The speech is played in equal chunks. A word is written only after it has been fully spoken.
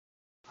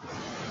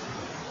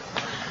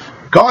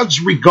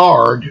God's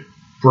regard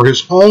for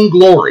his own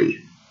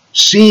glory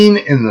seen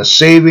in the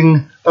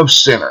saving of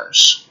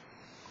sinners,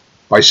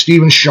 by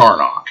Stephen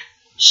Charnock,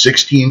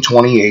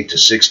 1628 to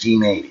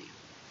 1680.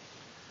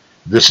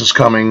 This is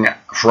coming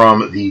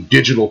from the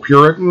Digital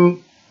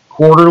Puritan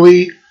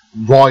Quarterly,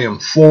 Volume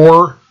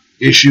 4,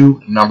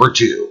 Issue Number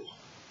 2.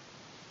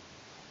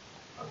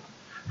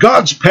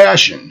 God's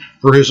passion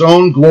for his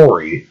own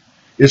glory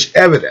is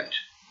evident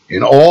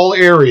in all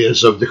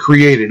areas of the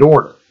created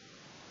order,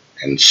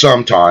 and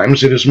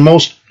sometimes it is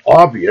most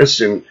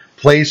obvious in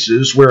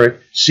places where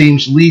it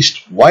seems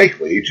least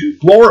likely to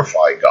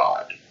glorify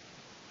God.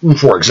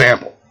 For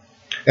example,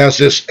 as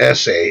this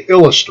essay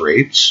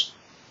illustrates,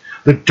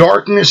 the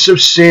darkness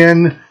of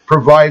sin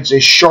provides a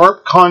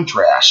sharp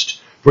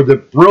contrast for the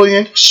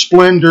brilliant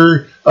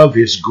splendor of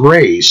his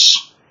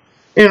grace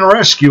in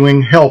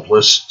rescuing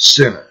helpless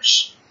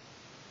sinners.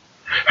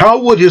 How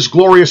would his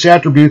glorious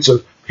attributes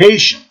of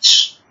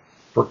patience,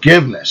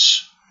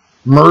 forgiveness,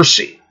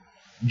 mercy,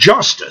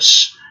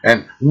 justice,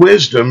 and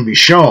wisdom be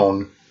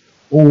shown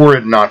were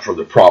it not for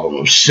the problem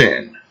of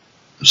sin?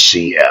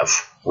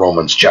 Cf.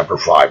 Romans chapter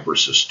 5,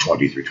 verses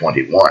 20 through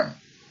 21.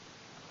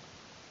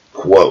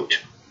 Quote,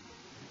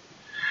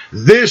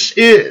 "This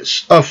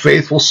is a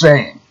faithful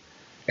saying,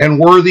 and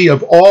worthy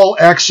of all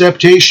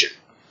acceptation,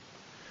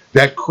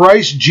 that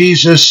Christ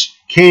Jesus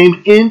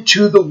came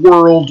into the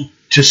world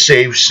to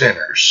save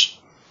sinners,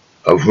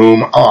 of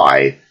whom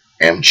I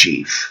am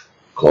chief."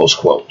 Close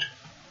quote.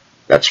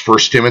 That's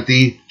 1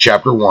 Timothy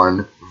chapter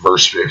 1,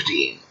 verse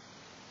 15.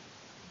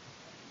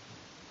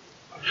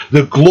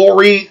 The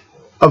glory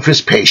of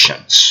his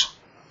patience.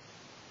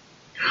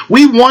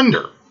 We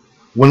wonder,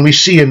 when we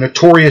see a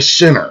notorious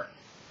sinner,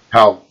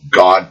 how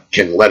God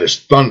can let his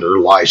thunder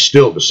lie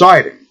still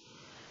beside him,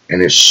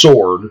 and his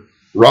sword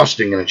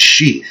rusting in its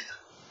sheath.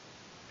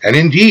 And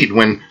indeed,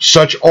 when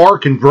such are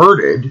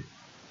converted,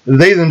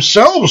 they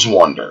themselves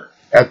wonder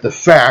at the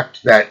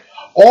fact that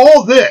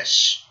all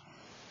this,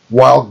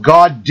 while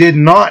God did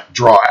not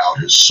draw out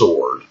his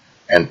sword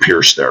and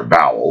pierce their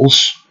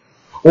bowels,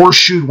 or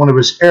shoot one of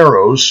his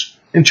arrows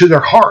into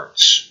their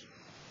hearts.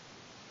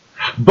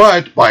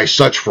 But by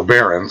such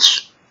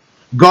forbearance,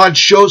 God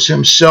shows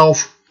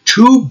himself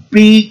to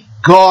be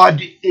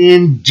God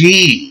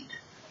indeed,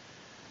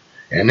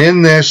 and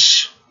in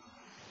this,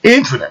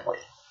 infinitely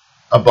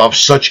above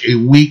such a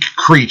weak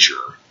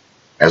creature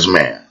as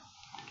man.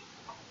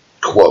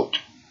 Quote,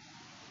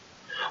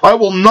 "I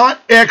will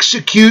not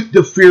execute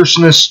the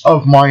fierceness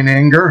of mine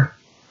anger.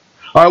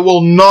 I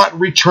will not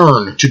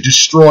return to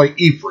destroy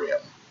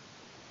Ephraim,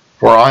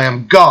 for I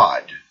am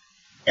God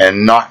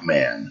and not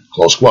man."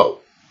 Close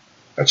quote.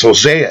 That's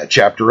Hosea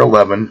chapter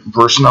 11,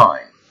 verse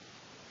 9.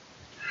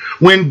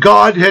 When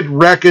God had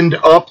reckoned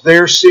up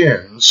their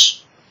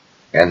sins,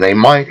 and they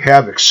might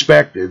have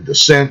expected the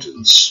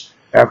sentence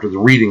after the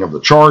reading of the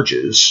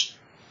charges,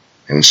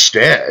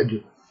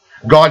 instead,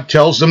 God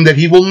tells them that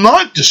he will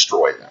not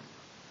destroy them,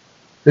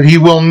 that he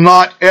will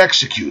not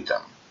execute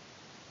them,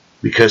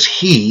 because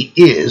he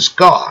is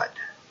God.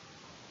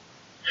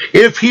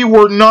 If he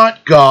were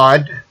not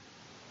God,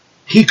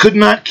 he could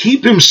not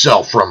keep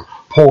himself from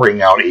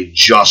pouring out a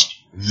just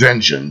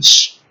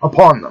vengeance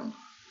upon them.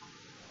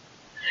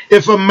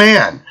 If a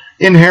man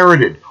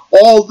inherited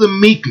all the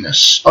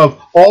meekness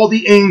of all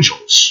the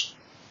angels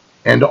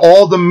and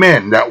all the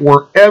men that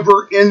were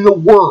ever in the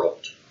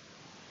world,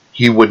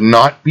 he would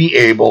not be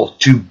able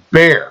to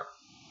bear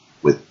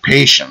with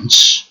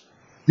patience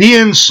the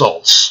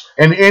insults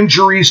and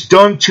injuries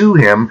done to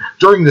him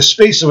during the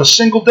space of a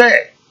single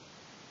day.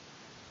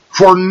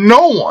 For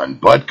no one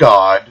but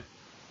God,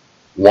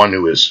 one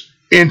who is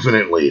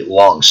infinitely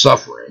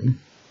long-suffering,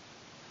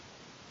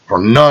 for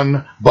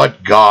none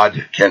but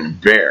God can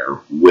bear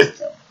with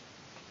them.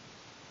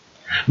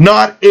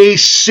 Not a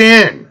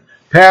sin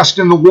passed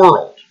in the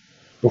world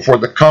before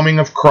the coming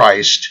of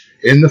Christ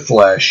in the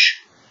flesh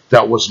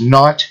that was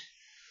not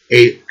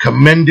a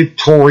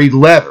commendatory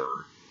letter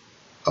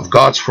of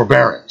God's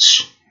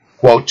forbearance,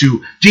 quote,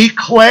 to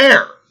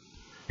declare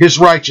his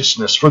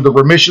righteousness for the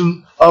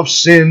remission of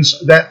sins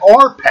that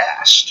are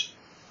past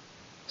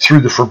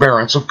through the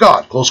forbearance of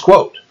God, close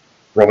quote.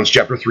 Romans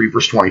chapter 3,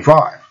 verse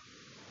 25.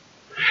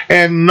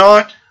 And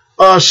not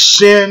a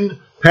sin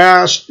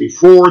passed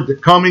before the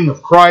coming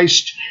of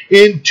Christ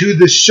into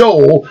the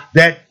soul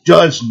that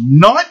does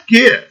not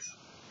give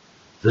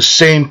the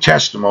same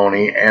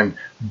testimony and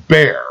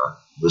bear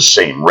the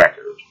same record.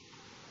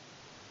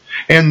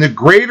 And the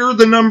greater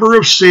the number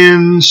of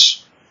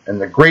sins and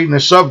the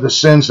greatness of the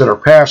sins that are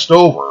passed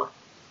over,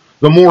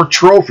 the more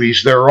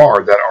trophies there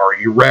are that are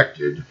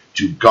erected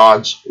to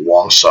God's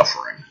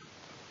long-suffering.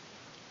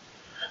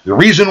 The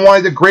reason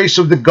why the grace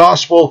of the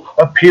gospel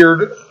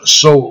appeared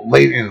so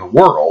late in the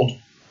world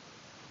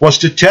was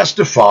to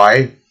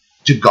testify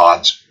to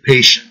God's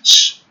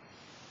patience.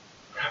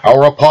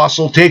 Our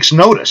apostle takes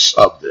notice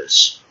of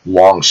this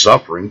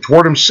long-suffering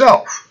toward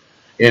himself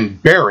in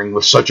bearing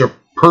with such a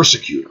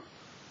persecutor.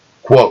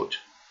 Quote,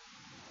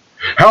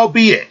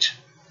 "Howbeit,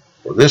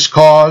 for this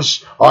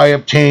cause I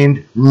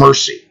obtained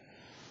mercy,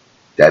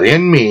 that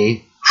in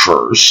me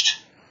first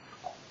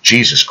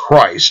Jesus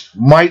Christ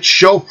might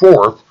show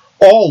forth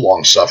all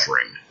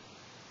long-suffering,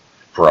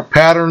 for a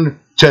pattern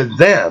to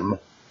them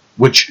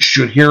which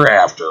should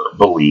hereafter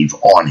believe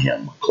on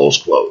him.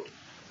 Close quote.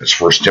 That's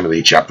 1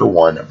 Timothy chapter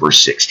 1, verse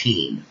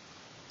 16.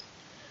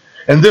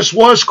 And this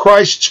was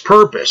Christ's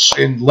purpose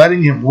in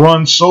letting him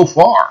run so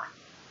far.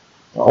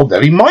 Well,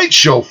 that he might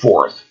show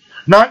forth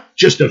not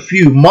just a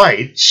few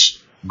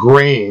mites,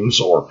 grains,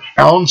 or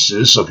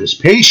ounces of his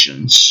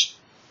patience,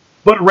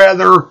 but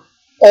rather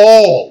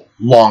all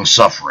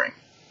long-suffering.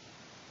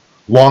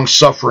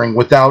 Long-suffering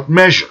without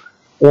measure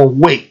or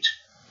weight,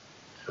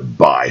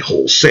 by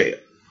wholesale.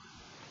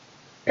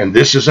 And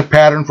this is a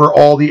pattern for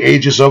all the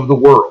ages of the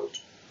world.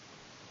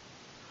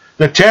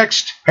 The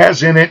text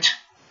has in it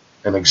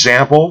an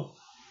example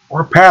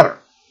or a pattern.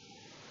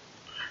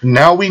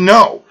 Now we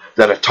know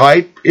that a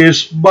type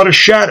is but a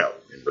shadow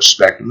in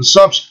respect of the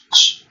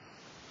substance.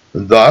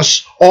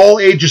 Thus, all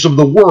ages of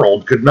the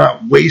world could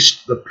not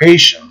waste the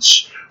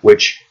patience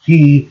which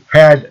he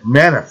had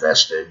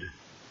manifested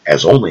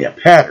as only a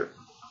pattern.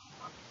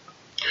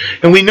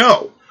 And we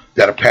know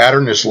that a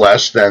pattern is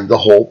less than the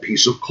whole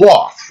piece of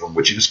cloth from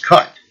which it is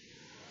cut,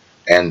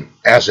 and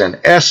as an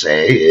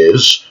essay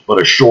is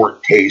but a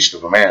short taste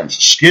of a man's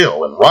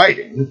skill in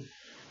writing,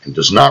 and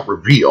does not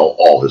reveal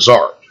all his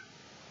art.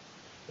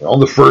 Well,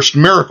 the first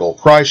miracle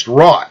Christ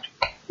wrought,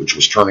 which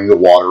was turning the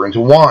water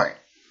into wine,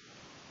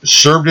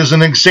 served as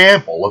an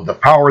example of the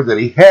power that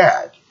he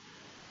had,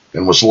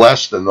 and was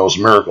less than those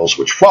miracles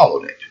which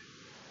followed it.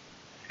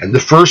 And the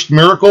first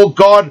miracle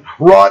God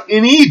wrought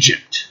in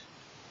Egypt,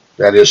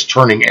 that is,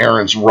 turning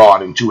Aaron's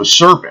rod into a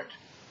serpent,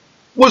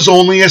 was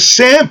only a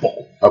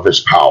sample of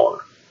his power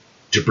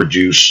to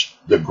produce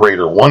the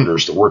greater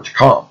wonders that were to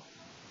come.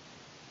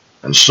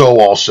 And so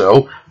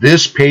also,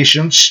 this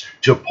patience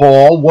to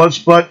Paul was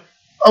but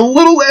a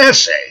little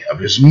essay of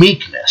his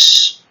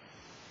meekness,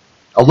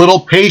 a little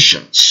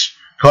patience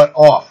cut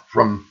off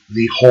from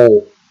the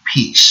whole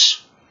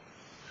piece,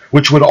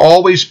 which would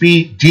always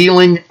be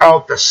dealing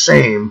out the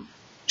same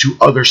to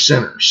other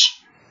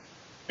sinners,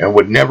 and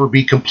would never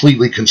be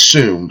completely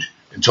consumed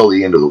until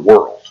the end of the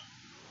world.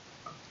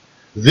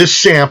 This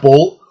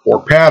sample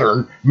or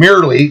pattern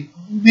merely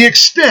the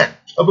extent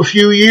of a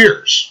few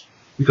years,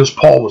 because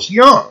Paul was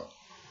young.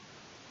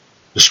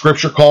 The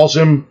scripture calls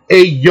him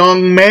a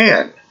young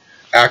man,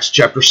 Acts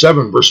chapter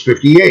 7, verse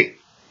 58,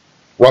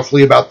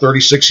 roughly about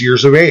 36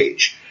 years of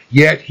age.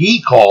 Yet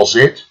he calls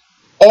it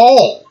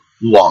all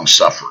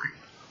long-suffering.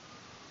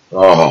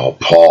 Oh,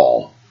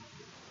 Paul.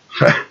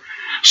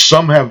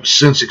 Some have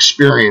since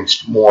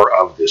experienced more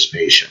of this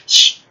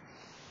patience,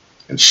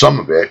 and some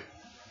of it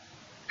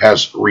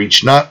has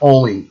reached not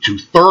only to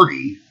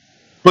 30,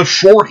 but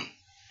 40,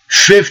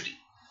 50,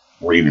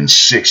 or even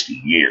 60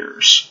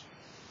 years.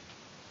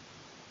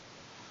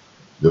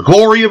 The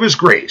glory of his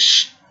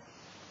grace.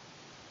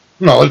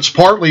 No, it's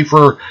partly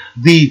for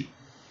the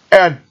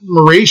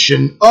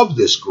admiration of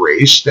this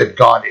grace that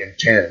God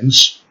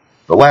intends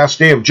the last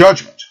day of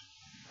judgment.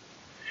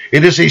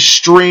 It is a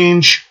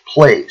strange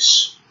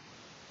place.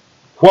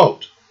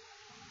 Quote,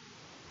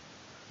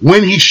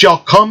 when he shall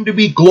come to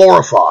be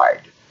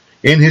glorified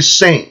in his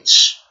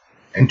saints,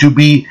 and to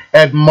be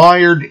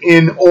admired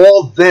in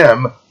all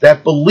them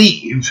that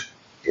believe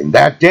in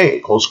that day.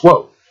 Close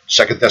quote.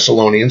 2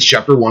 Thessalonians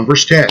chapter 1,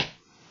 verse 10.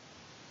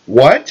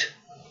 What?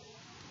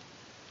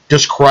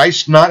 Does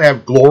Christ not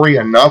have glory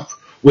enough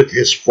with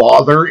his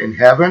Father in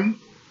heaven?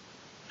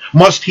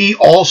 Must he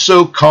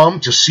also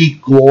come to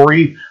seek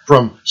glory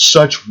from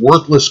such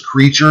worthless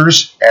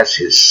creatures as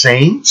his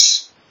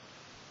saints?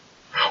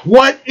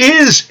 What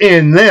is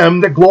in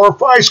them that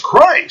glorifies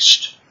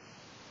Christ?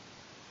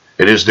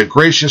 It is the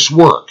gracious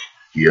work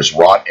he has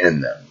wrought in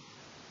them.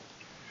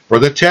 For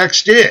the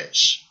text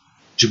is,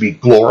 to be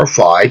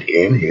glorified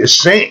in his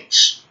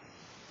saints.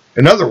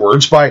 In other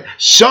words, by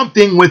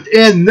something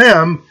within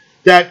them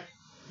that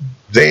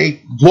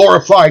they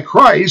glorify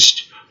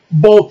Christ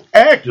both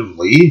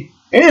actively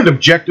and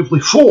objectively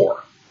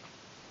for.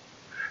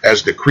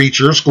 As the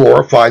creatures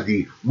glorify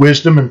the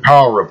wisdom and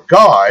power of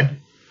God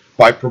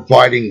by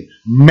providing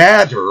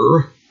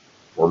matter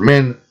for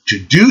men to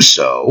do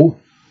so,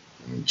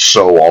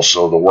 so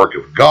also the work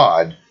of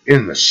God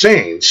in the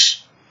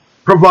saints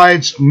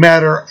provides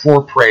matter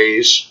for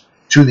praise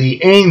to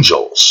the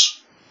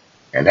angels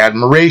and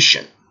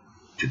admiration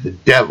to the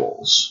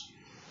devils.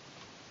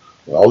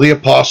 Well, the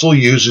apostle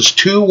uses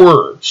two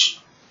words,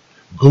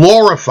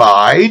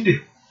 glorified,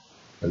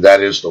 and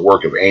that is the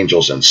work of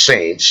angels and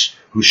saints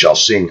who shall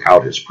sing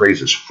out his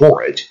praises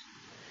for it,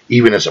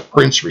 even as a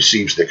prince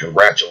receives the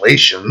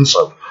congratulations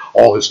of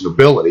all his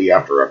nobility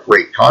after a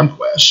great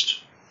conquest,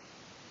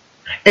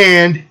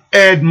 and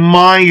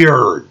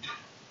admired,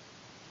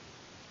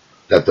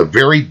 that the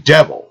very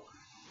devil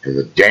and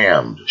the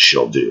damned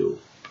shall do.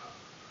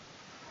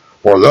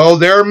 For though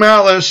their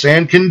malice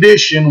and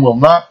condition will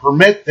not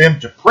permit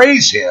them to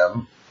praise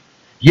him,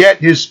 yet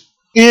his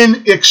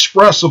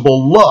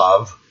inexpressible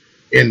love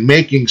in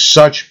making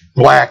such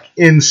black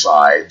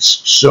insides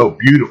so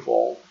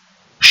beautiful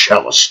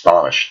shall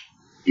astonish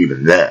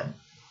even them.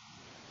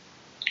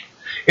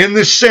 in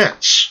this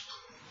sense,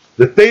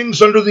 the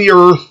things under the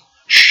earth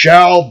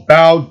shall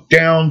bow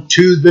down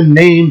to the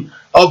name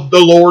of the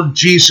Lord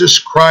Jesus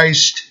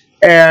Christ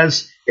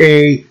as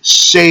a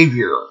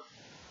Savior,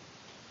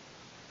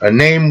 a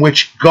name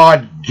which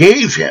God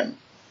gave him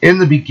in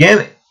the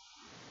beginning.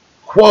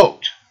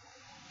 Quote,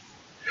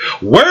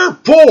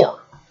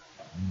 "Wherefore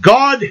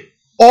God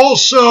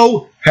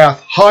also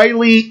hath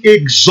highly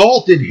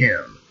exalted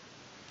him,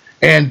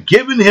 and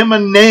given him a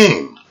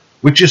name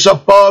which is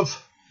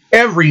above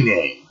every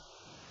name,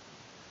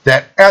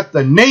 that at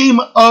the name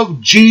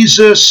of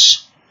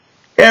Jesus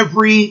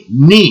every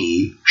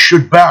knee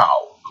should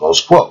bow."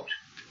 Close quote.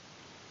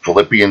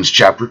 Philippians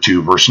chapter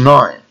 2, verse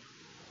 9.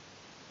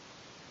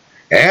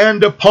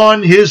 And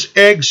upon his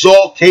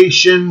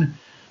exaltation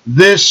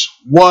this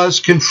was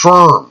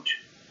confirmed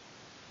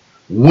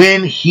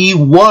when he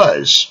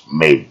was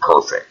made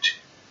perfect.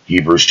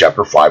 Hebrews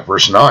chapter 5,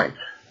 verse 9.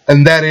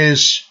 And that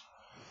is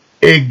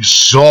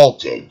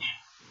exalted.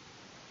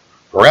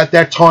 For at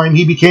that time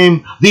he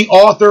became the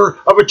author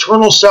of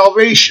eternal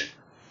salvation,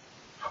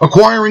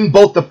 acquiring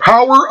both the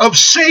power of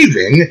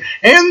saving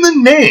and the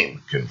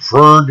name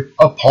conferred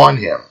upon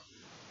him.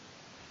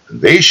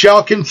 They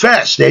shall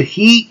confess that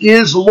he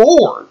is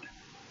Lord.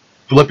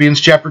 Philippians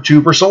chapter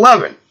 2, verse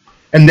 11.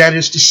 And that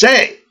is to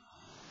say,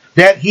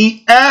 that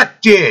he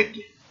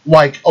acted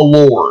like a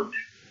Lord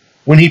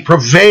when he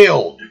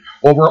prevailed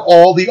over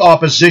all the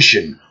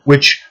opposition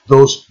which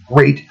those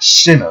great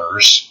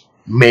sinners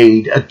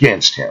made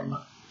against him.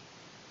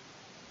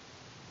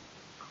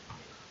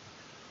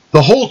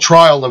 The whole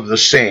trial of the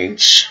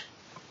saints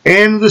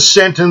and the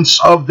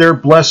sentence of their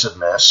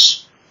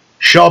blessedness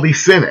shall be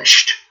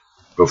finished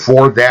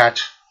before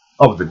that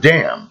of the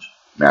damned,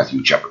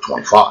 Matthew chapter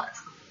 25,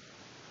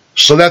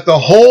 so that the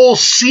whole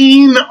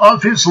scene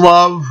of his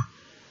love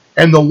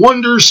and the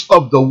wonders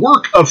of the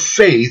work of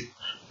faith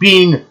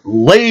being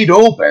laid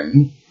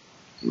open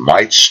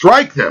might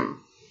strike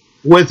them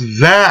with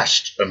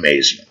vast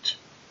amazement,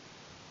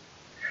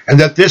 and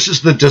that this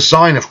is the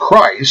design of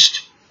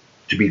Christ,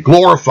 to be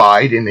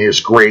glorified in his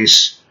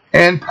grace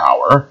and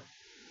power,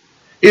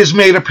 is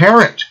made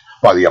apparent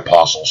by the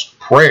apostles'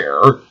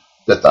 prayer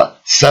that the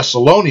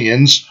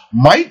Thessalonians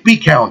might be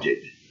counted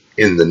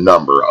in the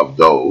number of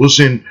those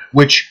in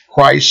which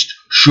Christ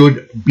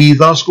should be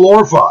thus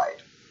glorified.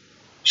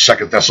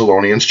 2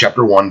 Thessalonians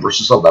chapter 1,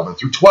 verses 11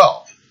 through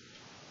 12.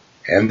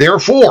 And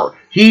therefore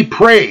he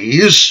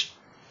prays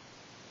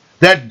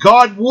that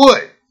God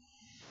would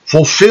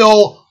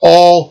fulfill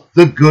all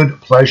the good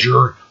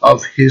pleasure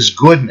of his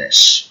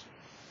goodness,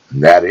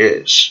 and that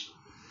is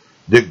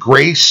the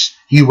grace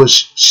he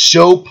was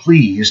so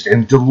pleased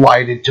and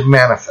delighted to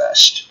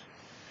manifest,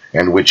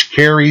 and which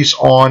carries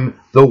on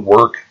the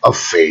work of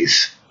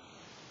faith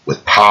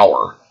with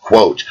power.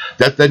 Quote,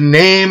 that the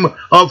name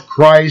of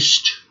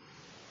Christ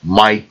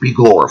might be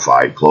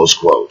glorified, close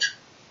quote.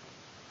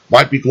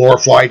 Might be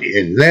glorified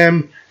in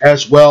them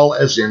as well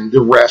as in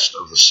the rest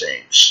of the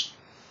saints,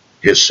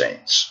 his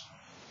saints.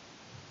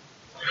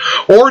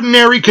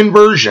 Ordinary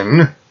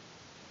conversion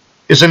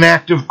is an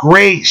act of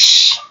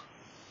grace,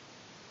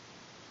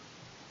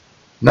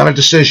 not a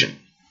decision.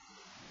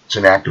 It's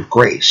an act of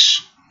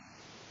grace.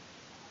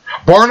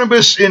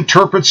 Barnabas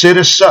interprets it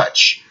as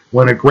such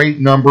when a great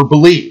number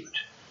believed.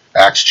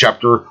 Acts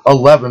chapter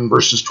 11,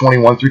 verses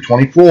 21 through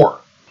 24.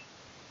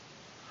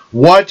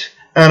 What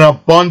an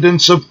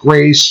abundance of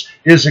grace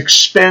is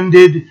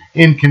expended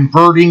in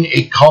converting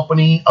a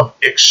company of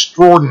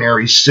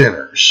extraordinary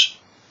sinners.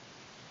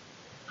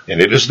 And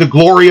it is the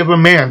glory of a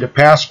man to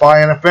pass by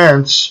an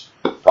offense,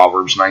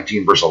 Proverbs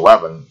 19, verse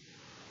 11.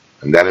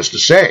 And that is to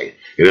say,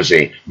 it is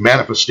a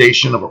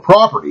manifestation of a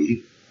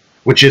property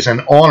which is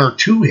an honor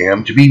to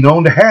him to be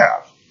known to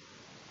have.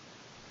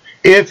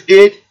 If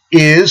it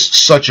is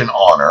such an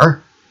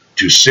honor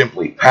to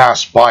simply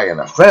pass by an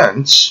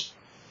offense,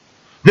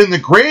 then the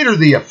greater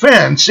the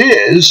offense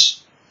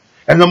is,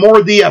 and the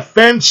more the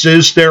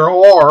offenses there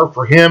are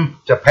for him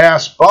to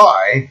pass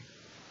by,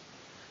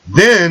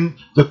 then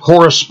the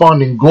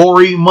corresponding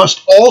glory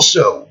must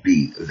also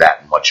be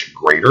that much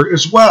greater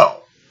as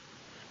well,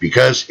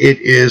 because it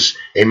is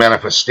a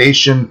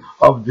manifestation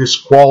of this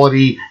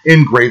quality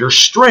in greater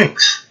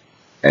strength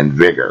and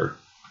vigor.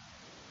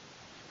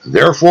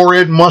 Therefore,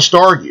 it must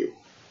argue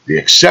the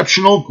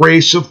exceptional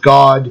grace of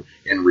God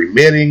in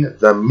remitting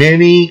the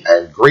many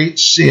and great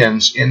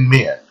sins in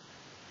men,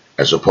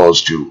 as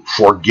opposed to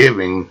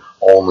forgiving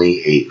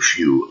only a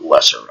few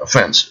lesser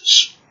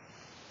offenses.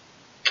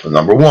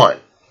 Number one,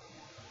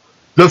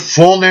 the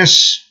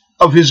fullness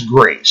of his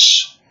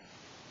grace.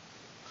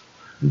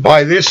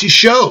 By this he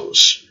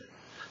shows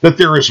that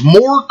there is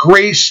more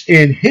grace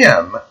in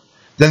him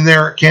than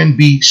there can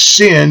be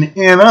sin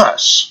in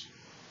us,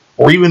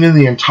 or even in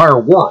the entire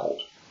world.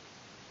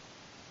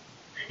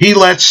 He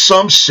lets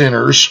some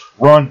sinners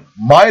run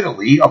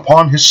mightily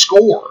upon his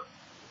score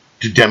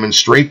to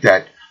demonstrate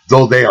that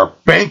though they are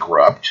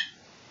bankrupt,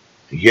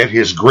 yet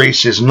his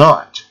grace is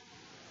not.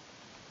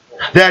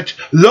 That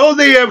though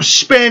they have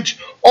spent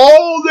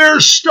all their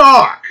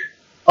stock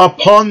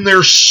upon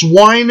their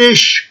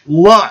swinish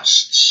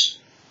lusts,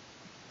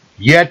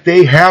 Yet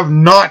they have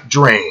not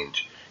drained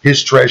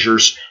his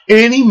treasures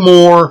any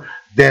more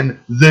than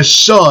the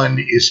sun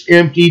is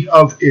emptied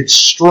of its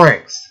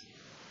strength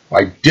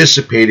by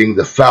dissipating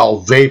the foul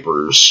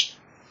vapors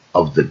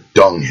of the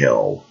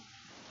dunghill.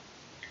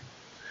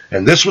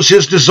 And this was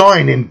his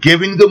design in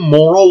giving the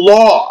moral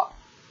law.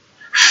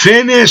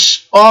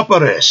 Finis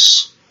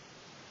operis,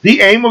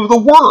 the aim of the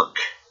work.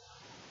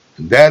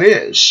 That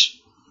is,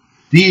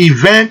 the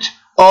event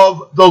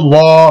of the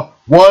law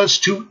was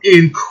to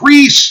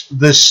increase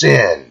the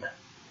sin.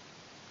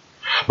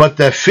 But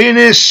the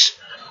finis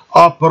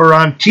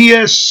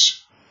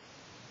operantius,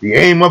 the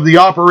aim of the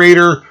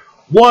operator,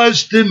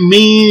 was the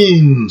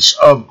means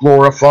of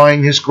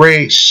glorifying his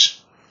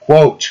grace.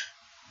 Quote,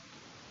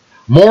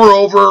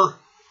 moreover,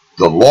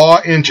 the law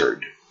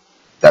entered,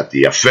 that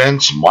the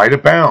offense might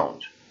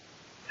abound.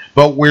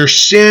 But where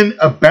sin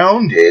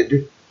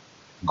abounded,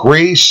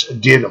 grace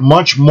did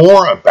much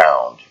more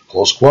abound.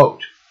 Close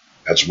quote.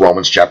 That's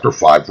Romans chapter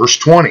 5, verse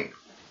 20.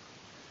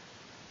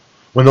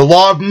 When the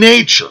law of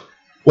nature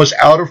was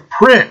out of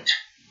print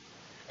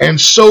and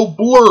so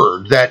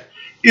blurred that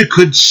it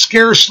could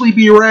scarcely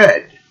be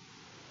read,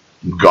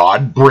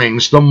 God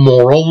brings the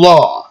moral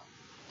law,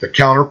 the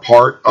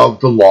counterpart of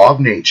the law of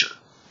nature,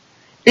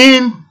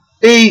 in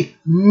a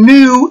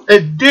new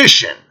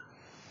edition,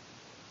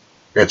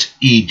 that's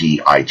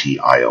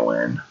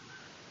edition,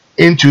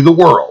 into the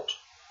world.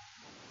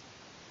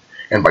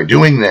 And by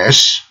doing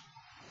this,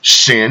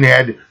 sin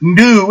had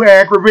new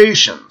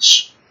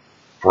aggravations,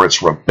 for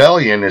its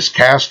rebellion is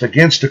cast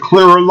against a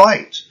clearer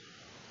light,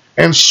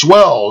 and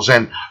swells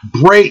and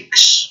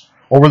breaks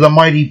over the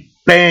mighty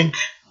bank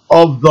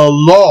of the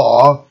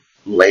law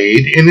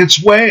laid in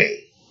its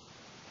way.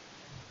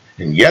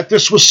 And yet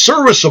this was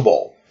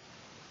serviceable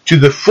to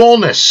the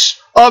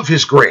fullness of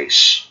his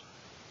grace,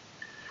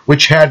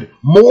 which had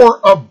more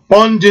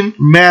abundant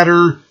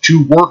matter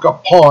to work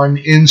upon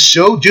in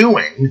so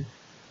doing,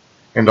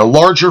 and a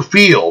larger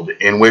field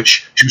in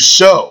which to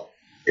sow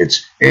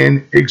its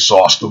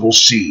inexhaustible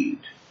seed.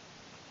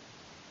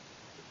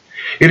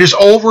 It is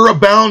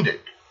overabounded,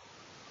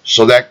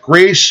 so that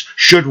grace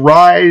should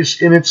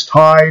rise in its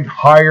tide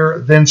higher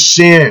than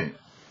sin,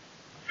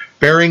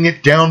 bearing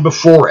it down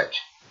before it,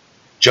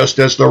 just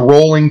as the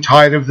rolling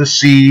tide of the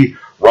sea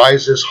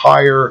rises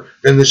higher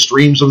than the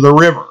streams of the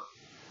river,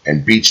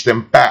 and beats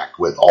them back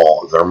with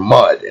all their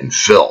mud and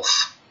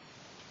filth.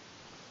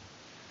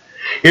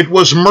 It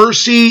was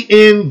mercy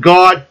in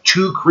God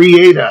to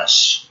create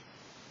us.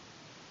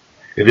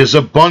 It is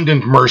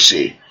abundant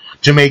mercy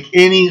to make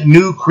any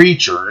new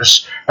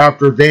creatures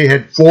after they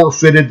had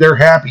forfeited their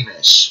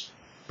happiness.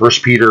 1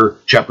 Peter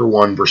chapter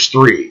 1, verse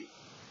 3.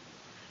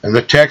 And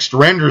the text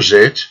renders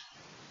it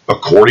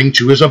according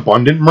to his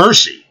abundant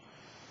mercy.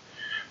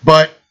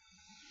 But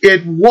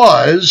it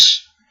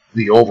was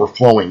the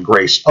overflowing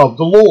grace of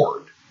the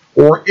Lord,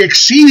 or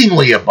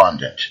exceedingly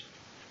abundant,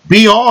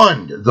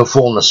 beyond the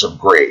fullness of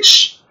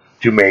grace,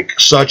 to make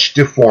such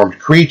deformed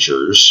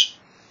creatures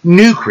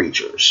new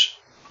creatures.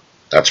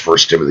 That's 1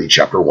 Timothy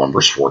chapter 1,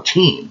 verse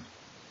 14.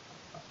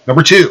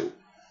 Number 2,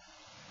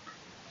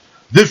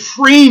 the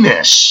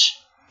freeness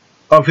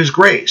of his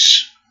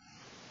grace.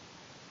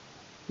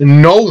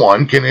 No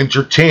one can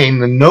entertain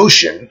the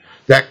notion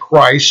that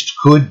Christ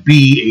could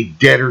be a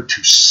debtor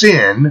to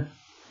sin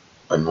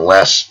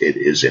unless it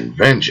is in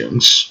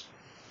vengeance.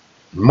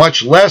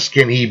 Much less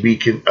can he be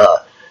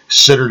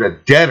considered a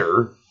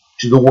debtor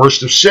to the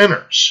worst of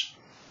sinners.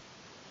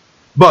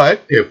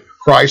 But if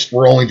Christ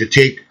were only to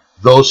take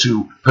those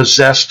who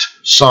possessed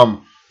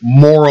some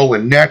moral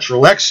and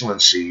natural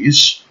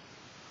excellencies,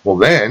 well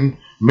then,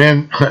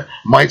 men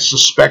might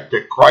suspect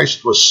that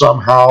Christ was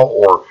somehow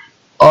or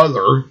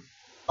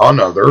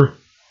another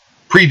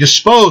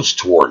predisposed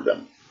toward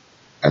them,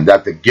 and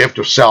that the gift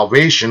of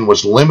salvation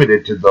was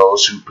limited to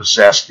those who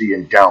possessed the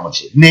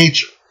endowments of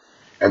nature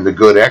and the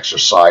good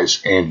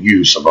exercise and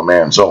use of a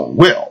man's own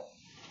will.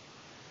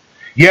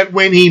 Yet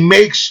when he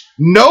makes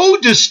no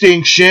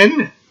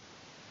distinction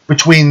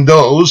between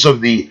those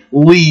of the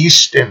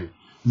least and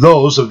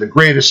those of the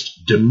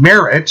greatest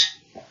demerit,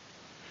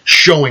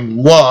 showing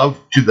love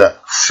to the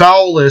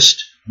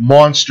foulest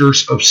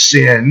monsters of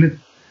sin,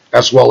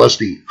 as well as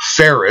the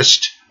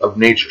fairest of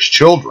nature's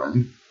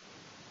children,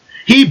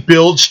 he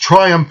builds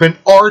triumphant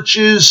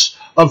arches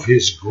of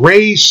his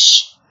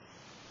grace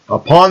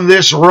upon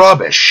this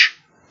rubbish,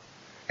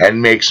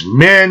 and makes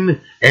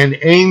men and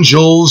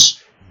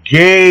angels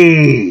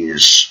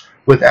gaze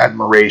with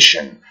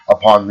admiration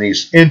upon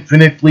these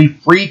infinitely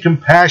free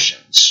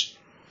compassions,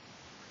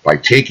 by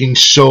taking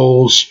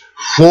souls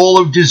full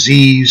of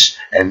disease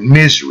and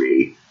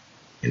misery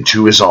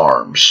into his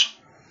arms.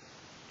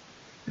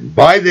 And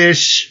by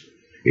this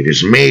it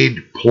is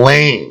made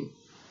plain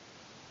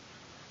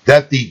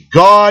that the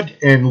God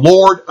and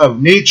Lord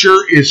of nature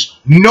is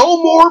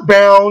no more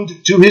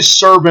bound to his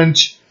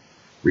servant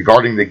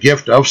regarding the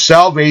gift of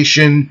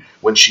salvation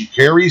when she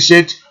carries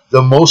it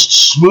the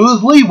most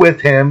smoothly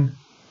with him,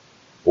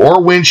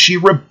 or when she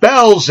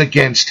rebels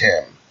against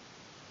him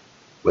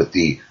with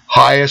the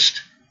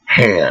highest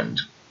hand.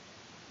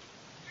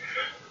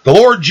 The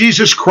Lord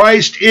Jesus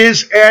Christ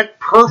is at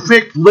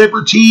perfect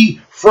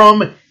liberty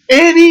from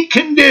any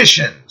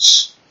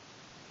conditions,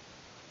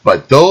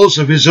 but those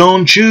of his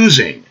own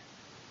choosing,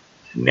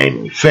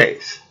 namely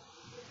faith.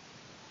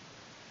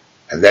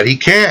 And that he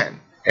can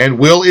and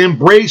will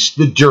embrace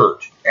the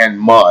dirt and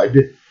mud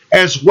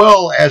as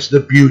well as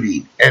the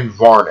beauty and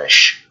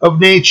varnish of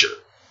nature,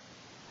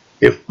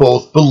 if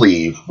both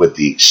believe with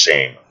the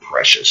same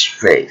precious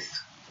faith.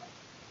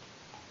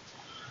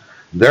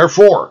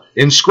 Therefore,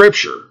 in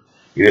Scripture,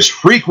 it is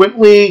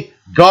frequently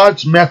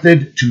God's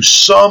method to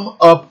sum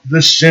up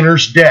the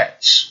sinner's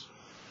debts,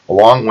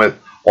 along with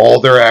all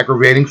their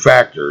aggravating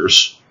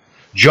factors,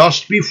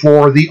 just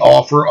before the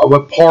offer of a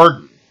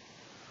pardon,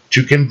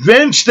 to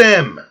convince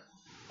them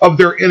of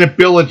their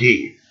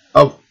inability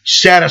of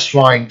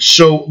satisfying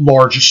so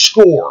large a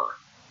score,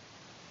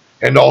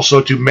 and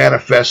also to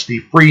manifest the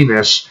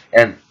freeness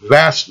and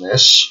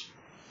vastness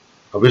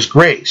of his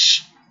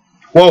grace.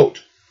 Quote,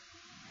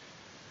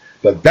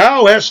 "But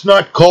thou hast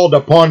not called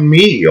upon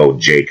me, O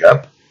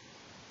Jacob,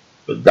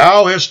 but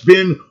thou hast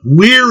been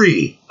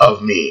weary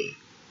of me,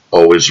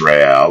 O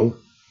Israel.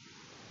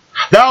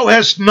 Thou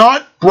hast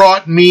not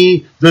brought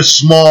me the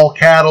small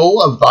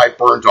cattle of thy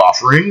burnt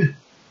offering,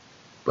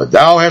 but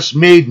thou hast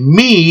made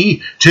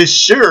me to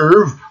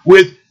serve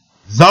with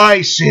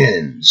thy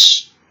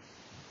sins.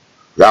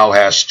 Thou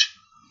hast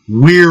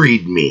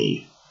wearied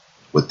me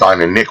with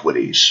thine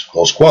iniquities."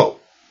 Close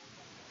quote.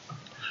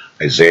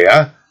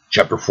 Isaiah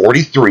chapter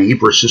 43,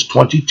 verses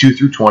 22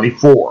 through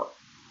 24.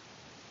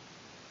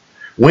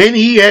 When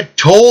he had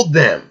told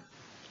them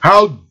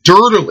how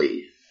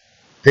dirtily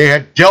they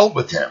had dealt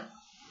with him,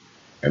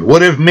 and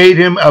would have made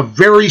him a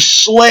very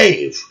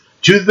slave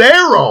to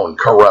their own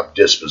corrupt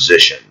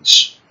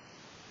dispositions,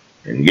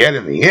 and yet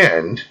in the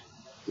end,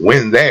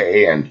 when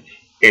they and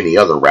any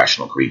other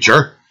rational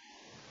creature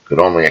could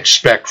only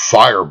expect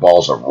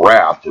fireballs of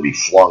wrath to be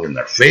flung in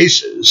their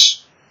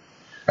faces,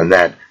 and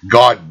that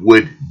God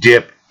would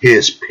dip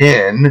his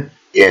pen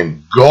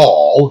in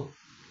gall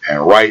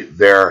and write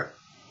their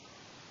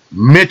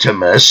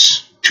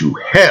mittimus to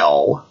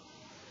hell,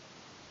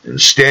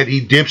 instead he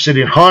dips it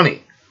in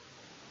honey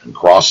and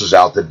crosses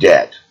out the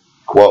debt.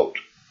 Quote,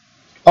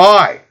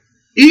 "I,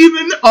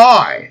 even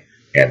I,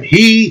 am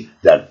he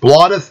that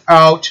blotteth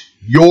out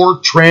your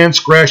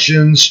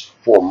transgressions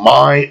for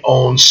my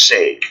own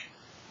sake,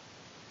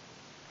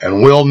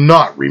 and will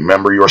not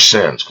remember your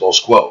sins." Close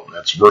quote.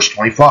 That's verse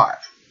 25.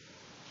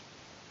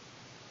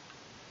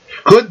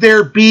 Could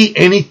there be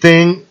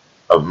anything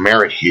of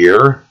merit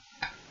here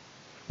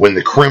when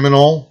the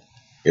criminal,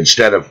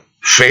 instead of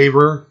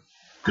favor,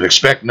 could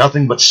expect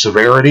nothing but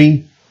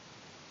severity,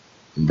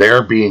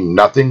 there being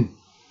nothing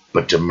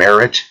but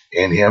demerit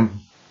in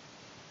him?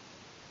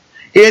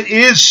 It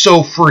is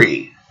so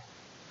free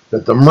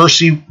that the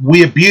mercy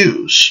we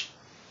abuse,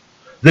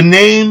 the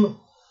name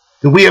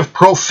that we have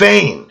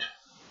profaned,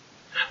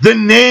 the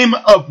name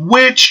of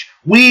which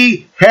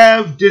we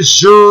have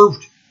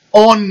deserved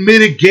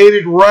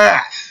unmitigated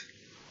wrath,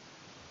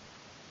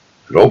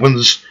 it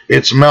opens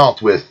its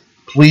mouth with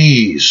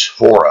pleas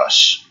for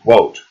us.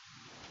 Quote,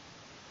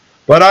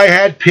 "But I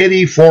had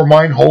pity for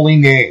mine holy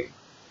name,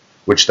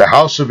 which the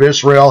house of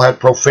Israel had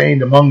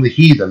profaned among the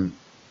heathen,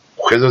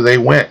 whither they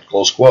went."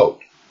 Close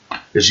quote.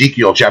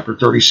 Ezekiel chapter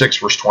 36,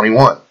 verse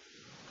 21.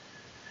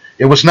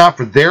 It was not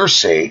for their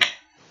sake,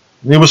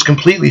 it was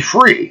completely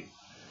free,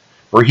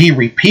 for he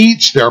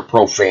repeats their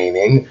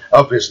profaning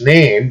of his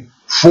name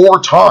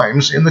 4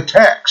 times in the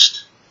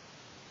text.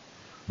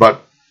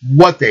 But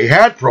what they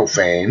had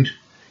profaned,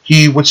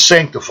 he would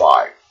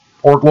sanctify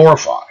or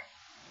glorify.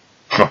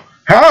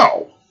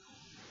 How?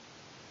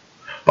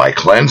 By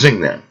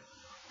cleansing them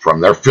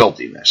from their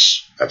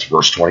filthiness. That's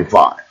verse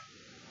 25.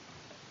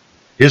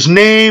 His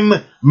name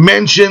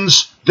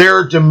mentions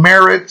their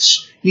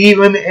demerits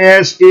even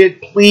as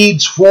it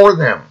pleads for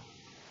them,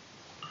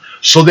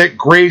 so that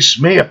grace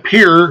may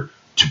appear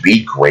to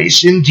be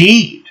grace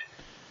indeed,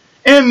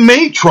 and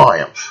may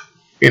triumph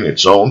in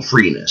its own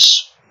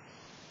freeness.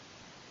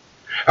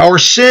 Our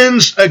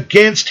sins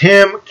against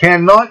him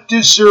cannot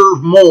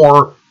deserve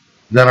more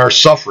than our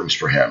sufferings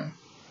for him,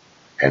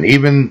 and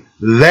even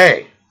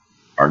they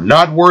are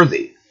not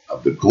worthy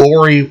of the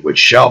glory which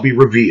shall be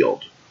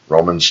revealed.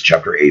 Romans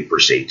chapter 8,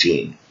 verse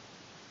 18.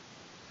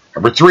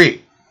 Number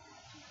 3,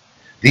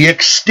 the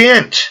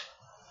extent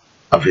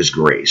of his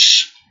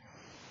grace.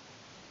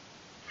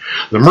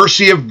 The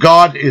mercy of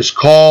God is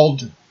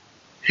called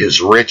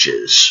his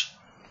riches,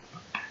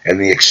 and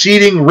the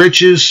exceeding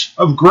riches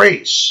of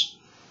grace.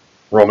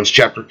 Romans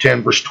chapter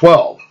 10, verse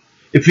 12.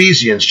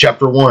 Ephesians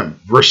chapter 1,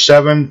 verse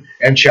 7,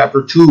 and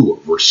chapter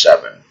 2, verse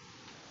 7.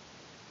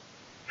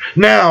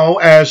 Now,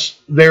 as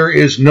there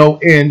is no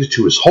end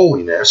to his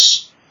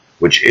holiness,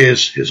 which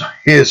is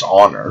his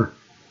honor,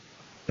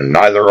 and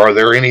neither are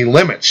there any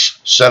limits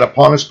set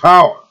upon his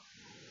power,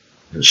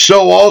 and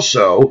so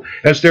also,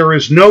 as there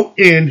is no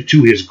end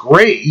to his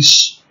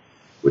grace,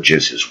 which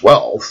is his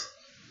wealth,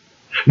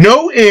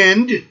 no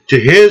end to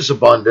his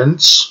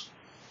abundance,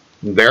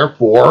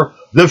 therefore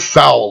the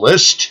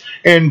foulest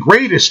and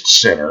greatest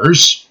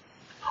sinners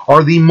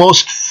are the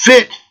most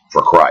fit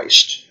for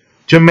Christ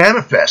to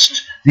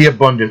manifest the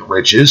abundant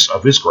riches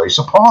of his grace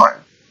upon.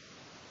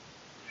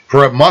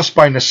 For it must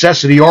by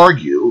necessity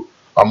argue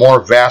a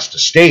more vast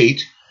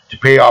estate to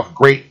pay off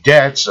great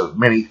debts of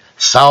many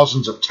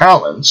thousands of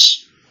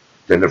talents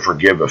than to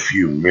forgive a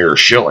few mere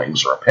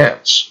shillings or a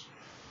pence,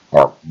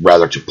 or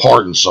rather to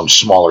pardon some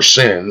smaller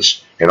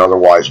sins in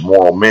otherwise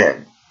moral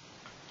men.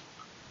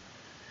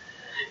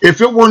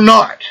 If it were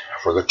not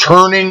for the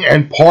turning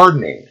and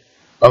pardoning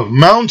of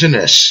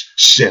mountainous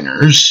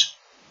sinners,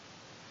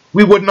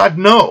 we would not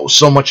know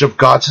so much of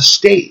God's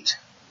estate.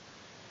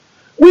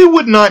 We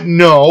would not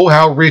know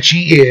how rich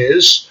he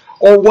is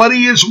or what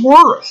he is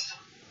worth.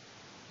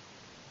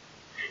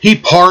 He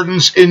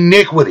pardons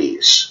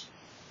iniquities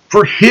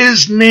for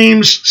his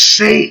name's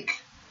sake.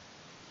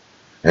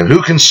 And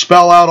who can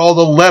spell out all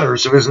the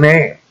letters of his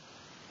name,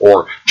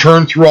 or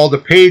turn through all the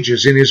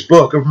pages in his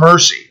book of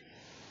mercy?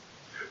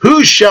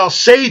 Who shall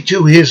say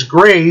to his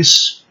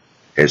grace,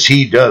 as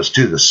he does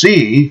to the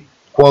sea,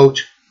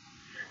 quote,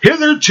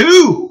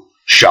 hitherto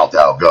shalt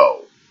thou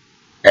go,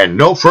 and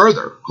no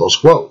further, close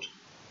quote.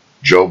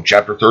 Job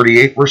chapter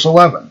 38, verse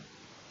 11.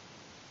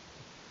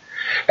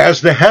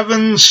 As the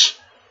heavens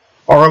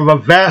are of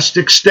a vast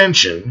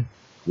extension,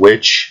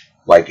 which,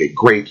 like a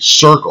great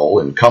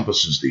circle,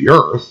 encompasses the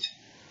earth,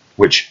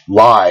 which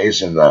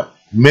lies in the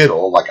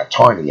middle like a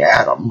tiny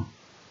atom,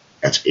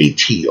 that's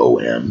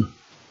atom,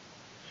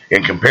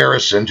 in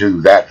comparison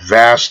to that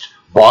vast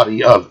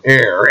body of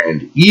air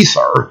and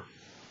ether,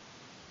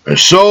 and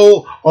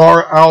so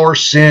are our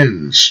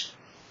sins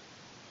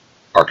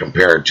are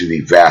compared to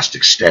the vast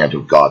extent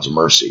of God's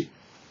mercy.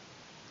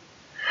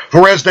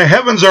 For as the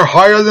heavens are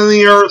higher than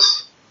the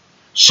earth,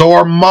 so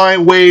are my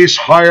ways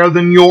higher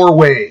than your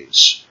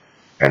ways,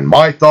 and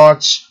my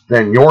thoughts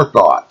than your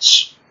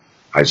thoughts.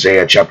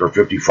 Isaiah chapter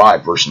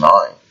 55, verse 9.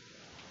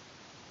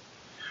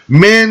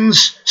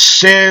 Men's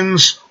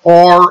sins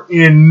are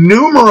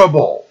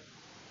innumerable,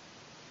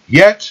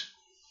 yet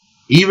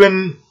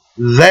even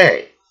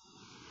they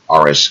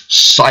are as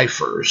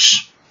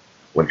ciphers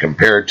when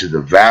compared to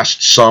the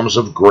vast sums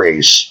of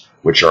grace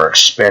which are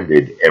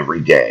expended every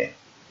day.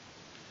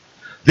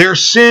 Their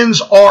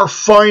sins are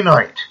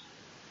finite,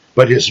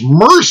 but his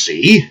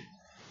mercy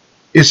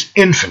is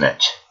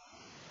infinite.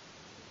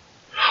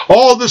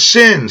 All the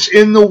sins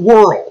in the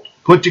world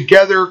put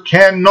together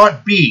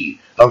cannot be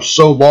of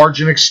so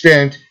large an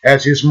extent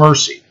as his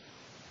mercy,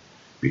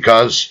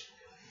 because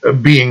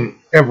being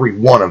every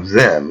one of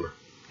them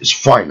is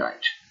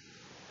finite.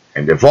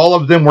 And if all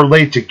of them were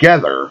laid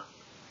together,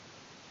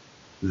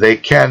 they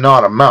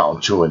cannot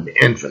amount to an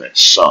infinite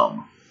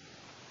sum.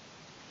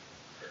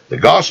 The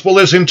gospel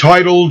is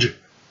entitled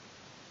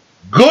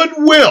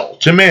Goodwill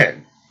to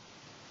Men.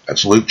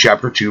 That's Luke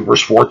chapter 2,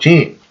 verse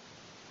 14.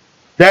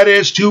 That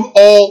is, to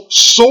all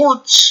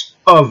sorts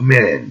of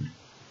men.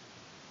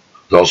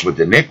 Those with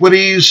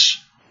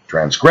iniquities,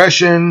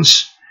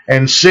 transgressions,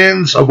 and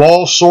sins of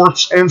all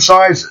sorts and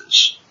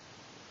sizes.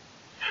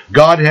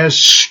 God has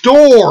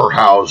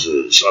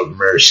storehouses of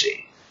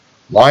mercy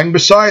lying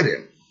beside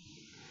him.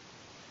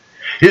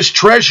 His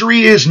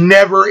treasury is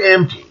never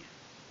empty.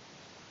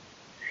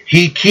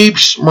 He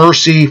keeps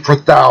mercy for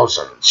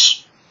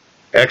thousands.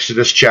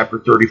 Exodus chapter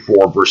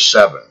 34, verse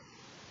 7.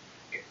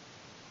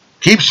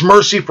 Keeps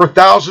mercy for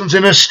thousands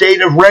in a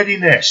state of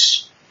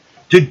readiness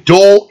to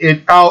dole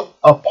it out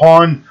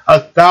upon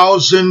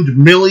 1,000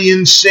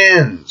 million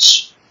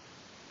sins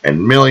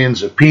and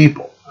millions of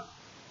people.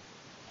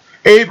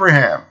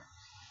 Abraham,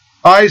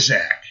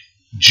 Isaac,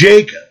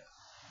 Jacob,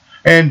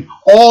 and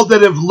all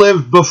that have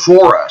lived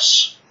before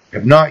us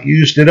have not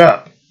used it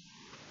up.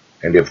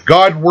 And if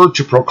God were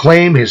to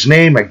proclaim his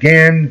name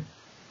again,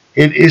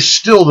 it is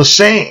still the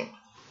same,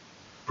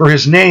 for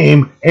his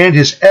name and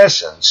his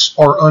essence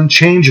are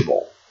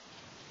unchangeable.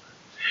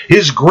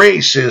 His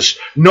grace is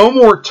no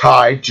more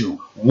tied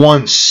to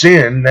one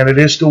sin than it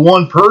is to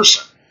one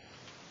person.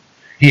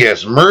 He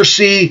has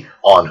mercy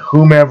on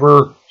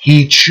whomever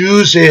he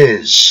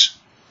chooses,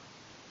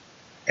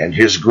 and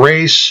his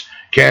grace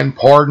can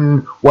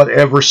pardon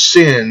whatever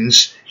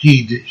sins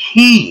he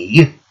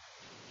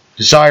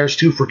desires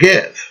to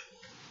forgive.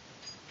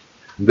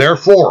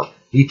 Therefore,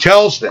 he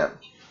tells them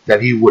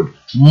that he would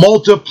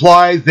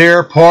multiply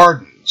their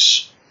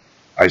pardons.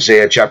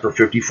 Isaiah chapter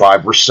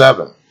 55, verse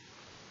 7.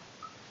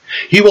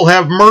 He will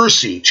have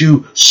mercy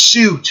to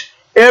suit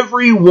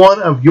every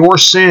one of your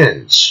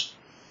sins,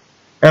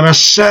 and a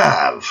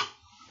salve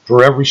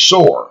for every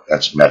sore.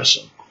 That's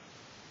medicine.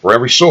 For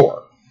every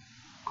sore.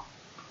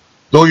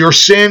 Though your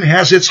sin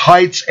has its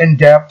heights and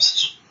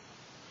depths,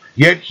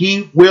 yet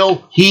he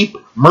will heap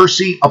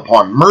mercy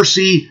upon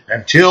mercy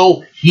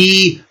until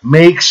he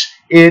makes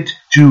it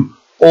to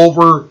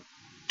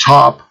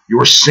overtop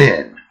your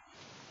sin.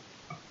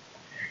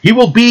 He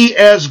will be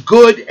as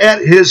good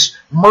at his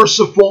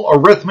merciful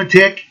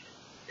arithmetic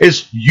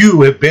as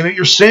you have been at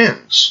your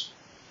sins,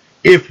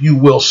 if you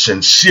will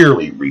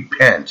sincerely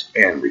repent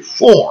and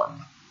reform.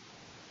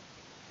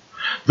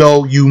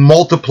 Though you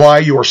multiply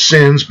your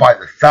sins by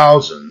the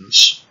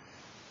thousands,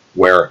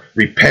 where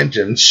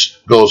repentance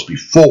goes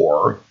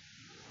before,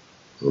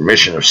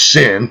 remission of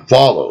sin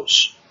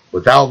follows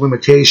without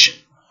limitation.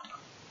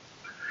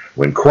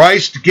 When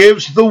Christ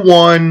gives the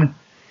one,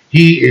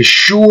 he is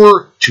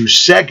sure to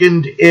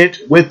second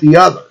it with the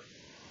other.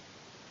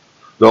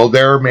 Though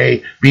there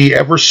may be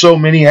ever so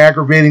many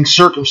aggravating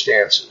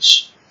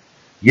circumstances,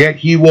 yet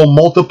he will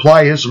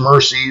multiply his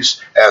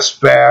mercies as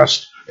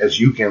fast as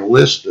you can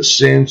list the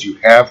sins you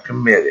have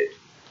committed.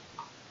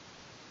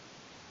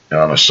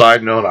 Now, on a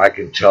side note, I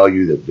can tell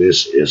you that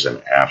this is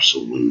an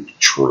absolute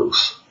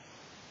truth.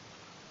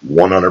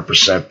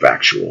 100%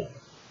 factual.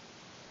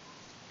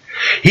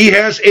 He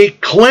has a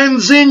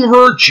cleansing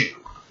virtue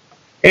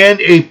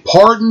and a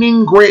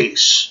pardoning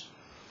grace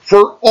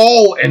for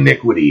all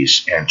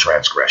iniquities and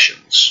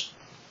transgressions.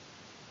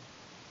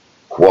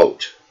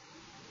 Quote,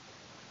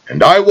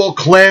 "And I will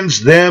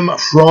cleanse them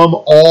from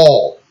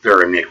all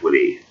their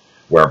iniquity,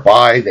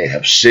 whereby they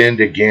have sinned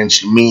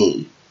against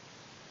me.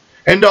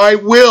 And I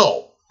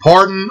will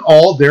pardon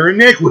all their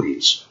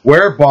iniquities,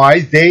 whereby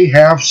they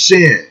have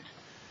sinned,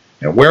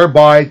 and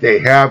whereby they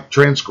have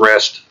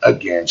transgressed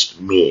against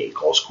me."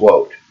 Close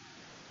quote.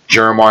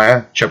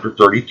 Jeremiah chapter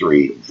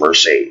 33,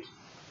 verse 8.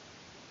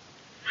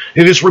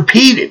 It is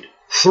repeated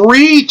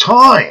 3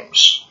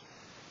 times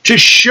to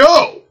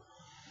show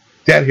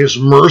that his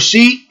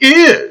mercy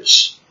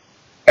is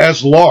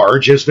as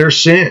large as their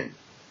sin,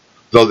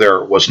 though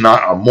there was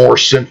not a more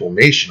sinful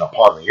nation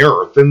upon the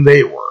earth than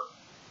they were.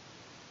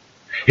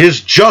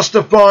 His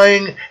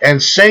justifying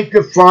and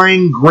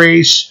sanctifying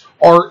grace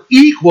are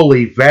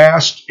equally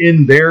vast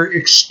in their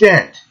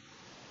extent,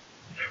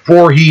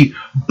 for he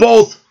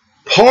both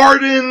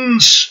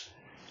pardons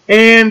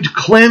and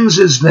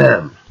cleanses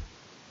them.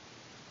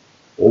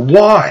 Well,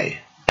 why?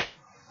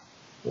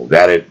 Well,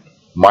 that it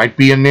might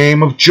be a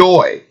name of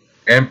joy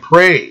and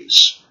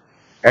praise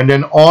and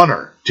an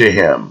honor to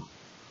him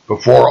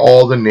before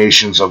all the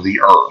nations of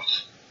the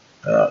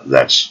earth.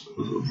 That's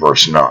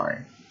verse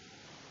 9.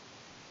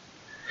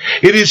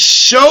 It is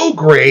so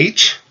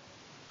great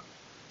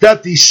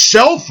that the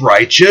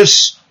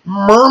self-righteous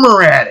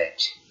murmur at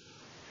it,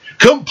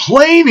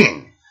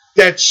 complaining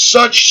that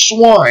such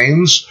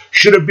swines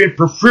should have been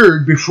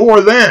preferred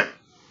before them,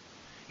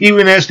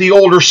 even as the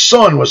older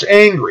son was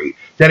angry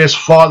that his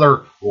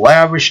father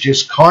lavished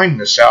his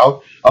kindness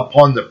out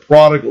upon the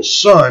prodigal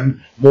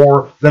son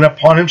more than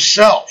upon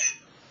himself.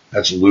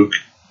 That's Luke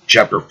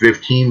chapter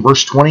 15,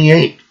 verse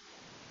 28.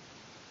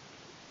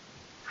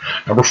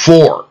 Number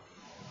 4,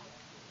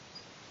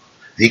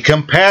 the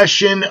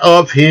compassion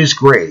of his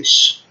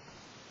grace.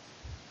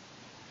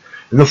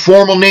 The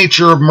formal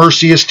nature of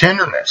mercy is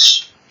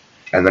tenderness,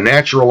 and the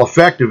natural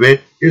effect of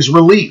it is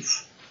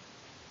relief.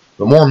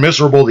 The more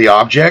miserable the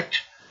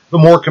object, the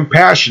more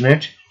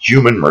compassionate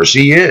human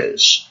mercy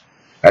is,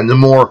 and the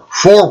more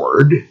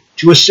forward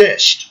to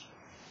assist.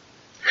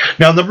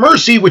 Now, the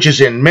mercy which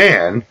is in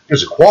man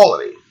is a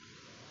quality,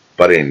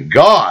 but in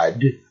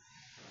God,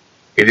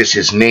 it is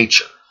his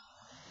nature.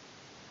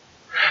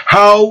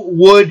 How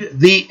would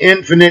the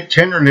infinite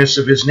tenderness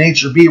of his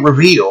nature be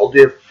revealed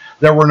if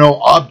there were no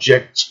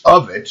objects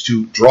of it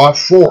to draw it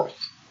forth?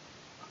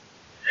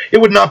 It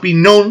would not be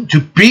known to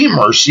be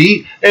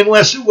mercy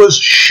unless it was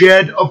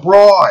shed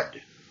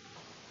abroad,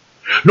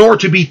 nor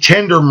to be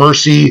tender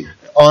mercy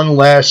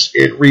unless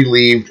it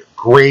relieved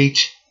great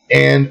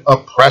and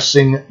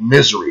oppressing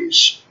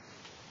miseries.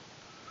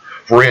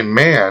 For in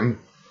man,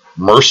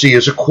 mercy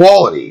is a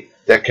quality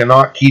that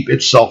cannot keep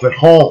itself at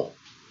home,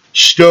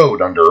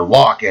 stowed under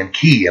lock and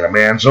key in a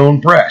man's own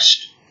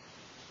breast,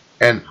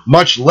 and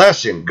much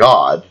less in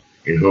God,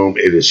 in whom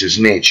it is his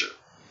nature.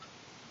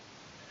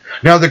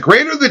 Now, the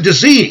greater the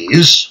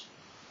disease,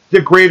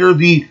 the greater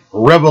the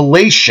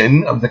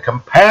revelation of the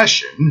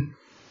compassion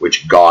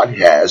which God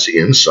has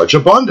in such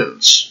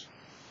abundance.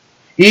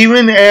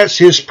 Even as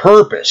his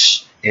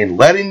purpose in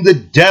letting the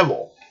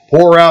devil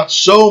pour out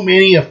so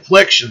many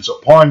afflictions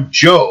upon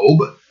Job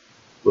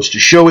was to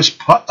show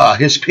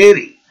his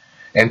pity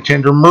and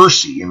tender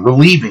mercy in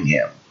relieving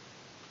him.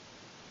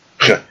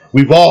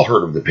 We've all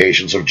heard of the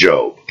patience of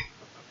Job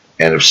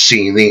and have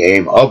seen the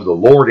aim of the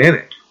Lord in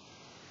it,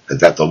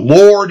 that the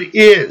Lord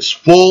is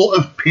full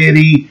of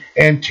pity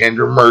and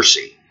tender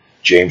mercy.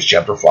 James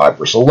chapter 5,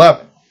 verse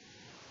 11.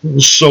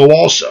 So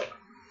also,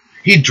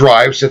 he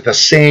drives at the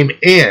same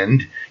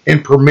end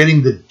in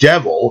permitting the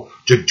devil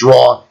to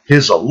draw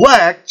his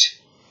elect,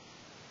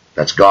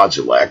 that's God's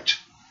elect,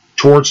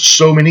 towards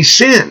so many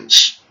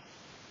sins.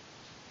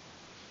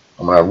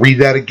 I'm going to read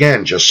that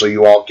again just so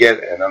you all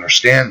get and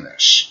understand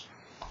this.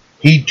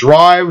 He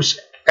drives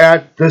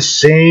at the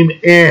same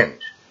end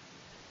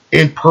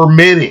in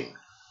permitting,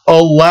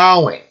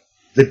 allowing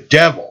the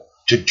devil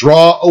to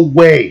draw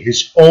away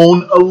his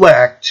own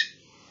elect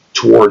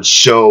towards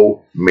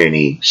so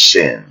many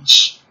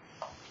sins.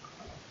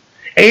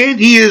 And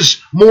he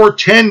is more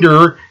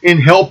tender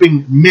in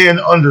helping men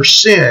under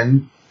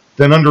sin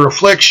than under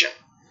affliction,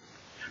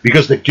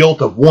 because the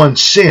guilt of one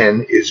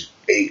sin is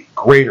a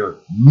greater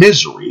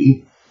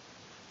misery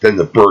than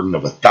the burden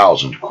of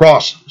 1,000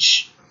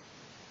 crosses.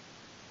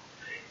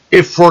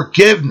 If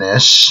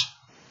forgiveness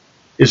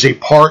is a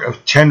part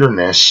of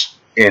tenderness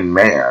in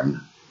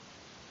man,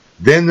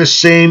 then the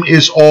same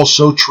is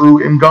also true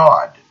in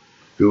God,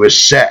 who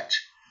is set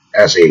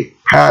as a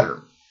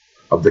pattern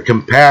of the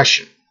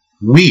compassion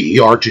we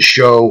are to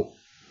show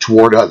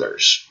toward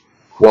others.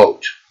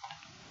 Quote,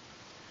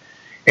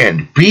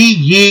 "And be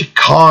ye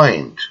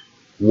kind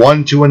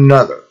one to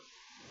another,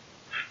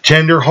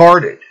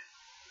 tender-hearted,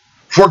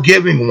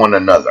 forgiving one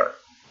another,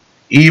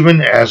 even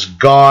as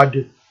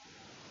God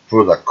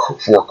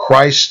for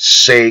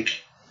Christ's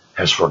sake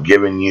has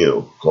forgiven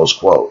you." Close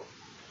quote.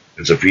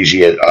 It's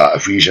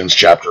Ephesians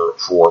chapter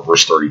 4,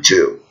 verse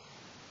 32.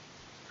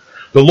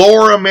 The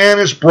lower a man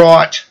is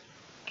brought,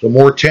 the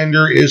more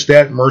tender is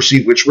that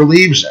mercy which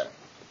relieves him.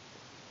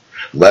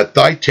 Let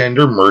thy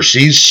tender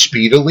mercies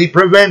speedily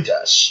prevent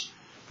us,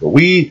 for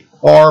we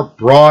are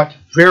brought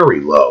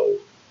very low.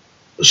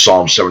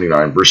 Psalm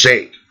 79, verse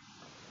 8.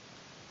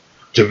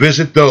 To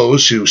visit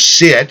those who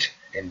sit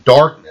in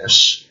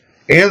darkness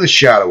and the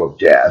shadow of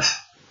death,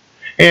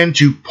 and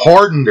to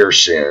pardon their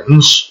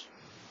sins,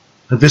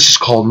 this is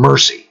called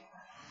mercy,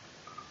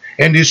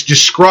 and is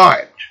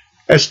described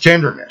as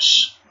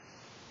tenderness.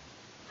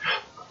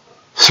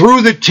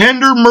 Through the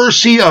tender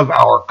mercy of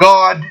our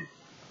God,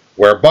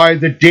 whereby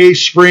the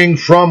dayspring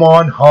from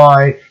on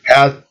high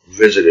hath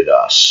visited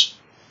us.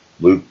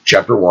 Luke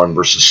chapter 1,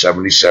 verses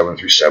 77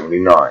 through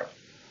 79.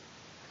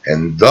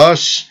 And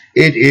thus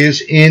it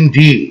is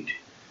indeed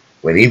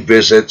when he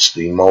visits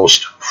the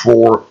most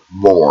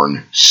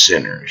forlorn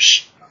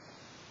sinners.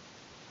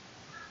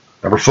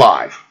 Number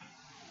 5,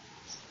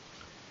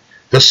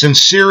 the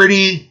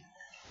sincerity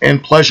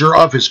and pleasure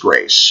of his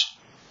grace.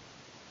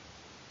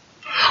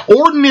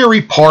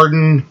 Ordinary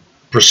pardon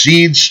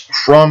proceeds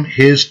from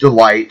his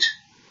delight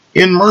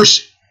in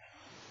mercy.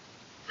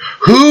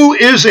 Who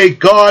is a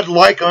God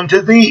like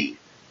unto thee,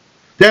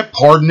 that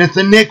pardoneth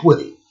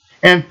iniquity,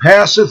 and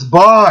passeth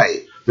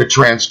by the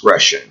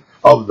transgression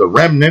of the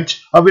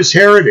remnant of his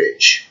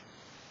heritage?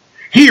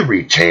 He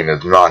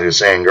retaineth not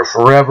his anger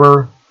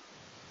forever,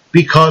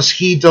 because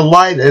he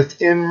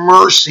delighteth in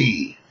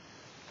mercy.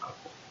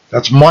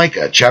 That's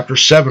Micah chapter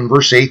 7,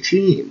 verse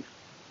 18.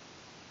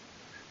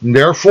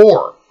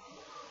 Therefore,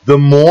 the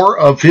more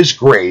of his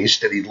grace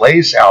that he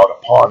lays out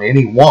upon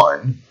any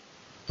one,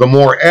 the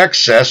more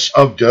excess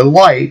of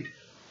delight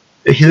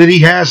that he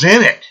has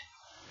in it,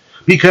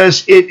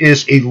 because it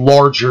is a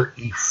larger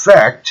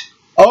effect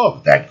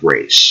of that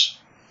grace.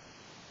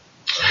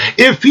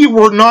 If he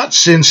were not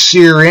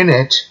sincere in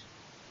it,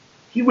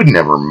 he would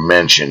never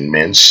mention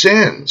men's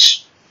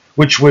sins,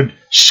 which would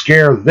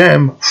scare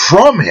them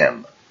from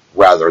him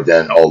rather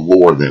than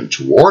allure them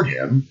toward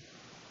him.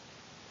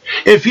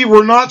 If he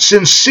were not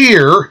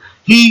sincere,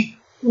 he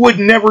would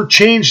never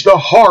change the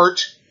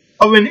heart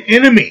of an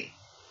enemy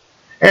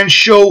and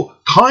show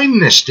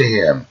kindness to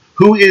him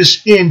who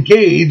is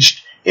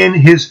engaged in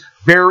his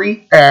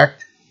very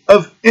act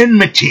of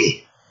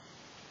enmity.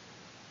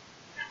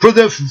 For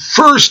the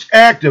first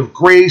act of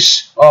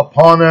grace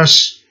upon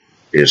us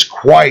is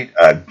quite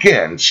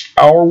against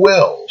our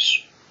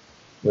wills.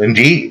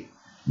 Indeed,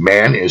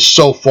 man is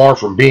so far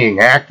from being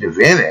active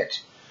in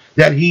it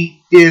that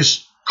he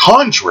is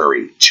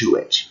contrary to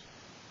it.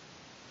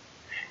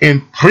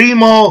 In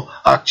primo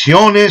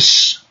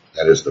actionis,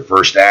 that is the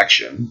first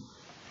action,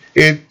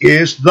 it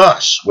is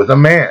thus with a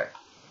man,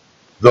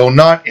 though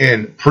not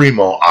in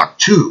primo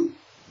actu,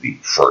 the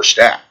first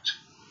act.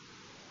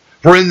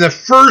 For in the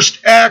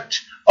first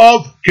act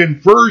of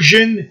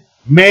conversion,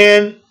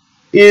 man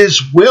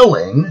is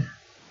willing,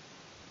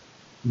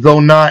 though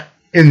not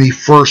in the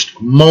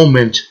first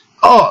moment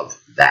of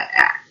that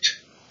act.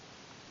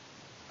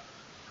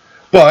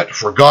 But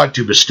for God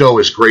to bestow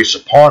his grace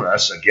upon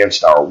us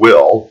against our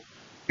will,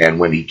 and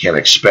when he can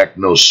expect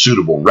no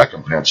suitable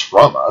recompense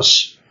from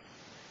us,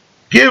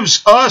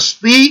 gives us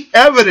the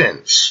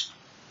evidence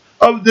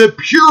of the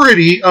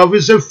purity of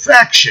his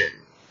affection.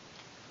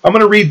 I'm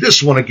going to read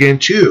this one again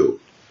too,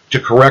 to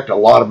correct a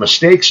lot of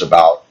mistakes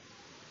about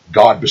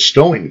God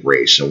bestowing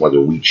grace and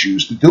whether we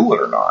choose to do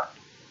it or not.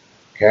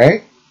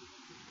 Okay?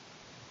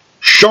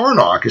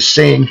 Charnock is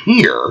saying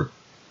here,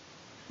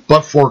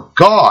 but for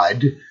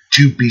God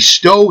to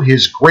bestow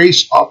his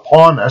grace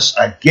upon us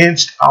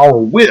against our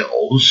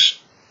wills,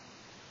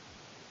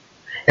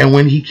 and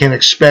when he can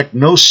expect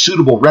no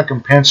suitable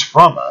recompense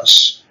from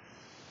us,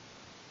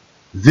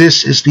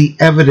 this is the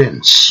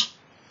evidence.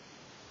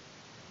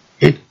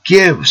 It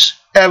gives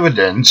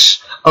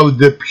evidence of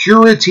the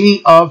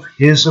purity of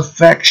his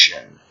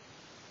affection.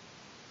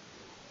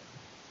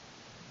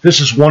 This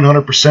is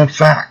 100%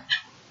 fact.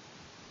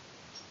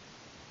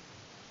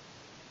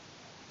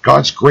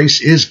 God's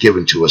grace is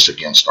given to us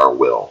against our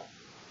will.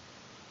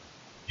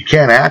 You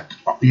can't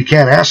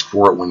ask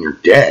for it when you're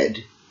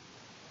dead.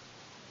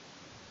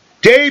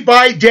 Day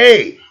by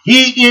day,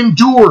 he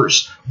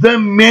endures the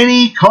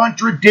many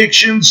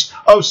contradictions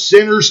of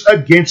sinners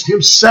against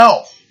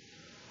himself.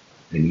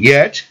 And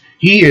yet,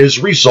 he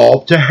is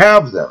resolved to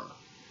have them,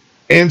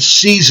 and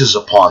seizes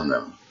upon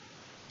them,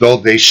 though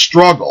they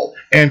struggle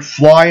and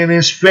fly in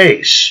his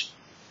face,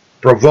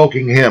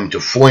 provoking him to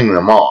fling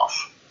them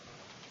off.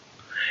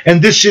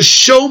 And this is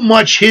so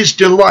much his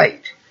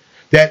delight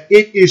that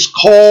it is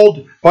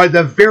called by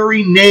the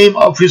very name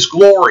of his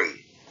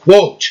glory.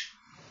 Quote,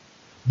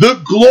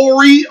 "The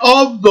glory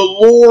of the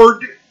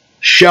Lord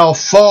shall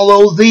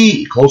follow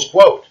thee." Close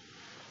quote.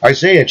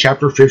 Isaiah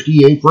chapter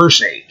 58,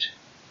 verse 8.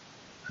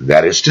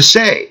 That is to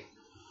say,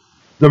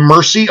 the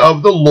mercy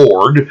of the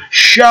Lord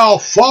shall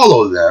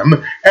follow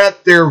them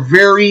at their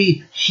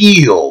very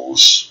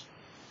heels.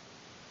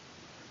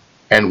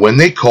 And when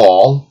they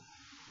call,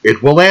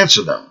 it will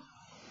answer them.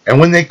 And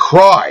when they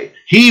cry,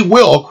 he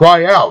will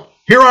cry out,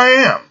 "Here I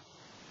am,"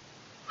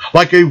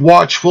 like a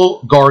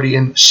watchful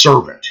guardian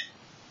servant.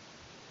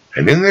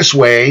 And in this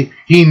way,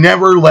 he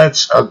never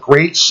lets a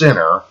great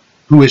sinner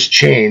who is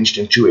changed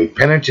into a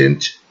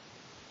penitent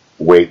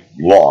wait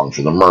long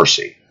for the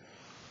mercy,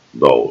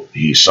 though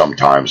he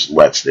sometimes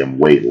lets them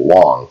wait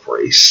long for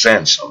a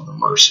sense of the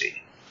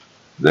mercy.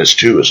 This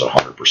too is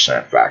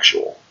 100%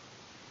 factual.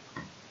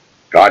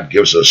 God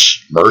gives us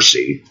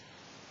mercy,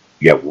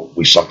 yet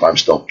we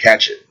sometimes don't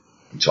catch it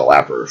until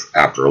after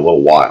a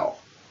little while.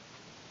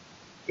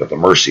 But the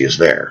mercy is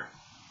there.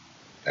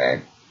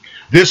 Okay?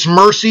 This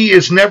mercy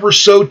is never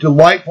so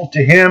delightful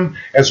to him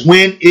as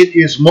when it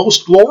is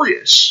most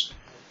glorious.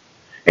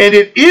 And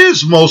it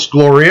is most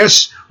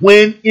glorious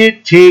when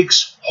it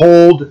takes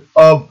hold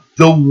of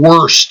the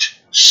worst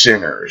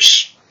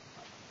sinners.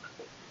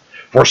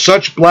 For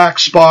such black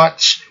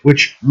spots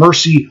which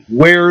mercy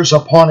wears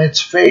upon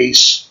its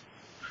face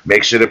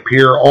makes it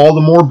appear all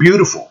the more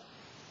beautiful.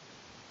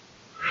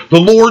 The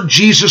Lord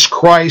Jesus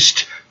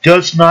Christ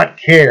does not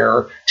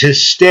care to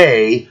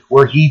stay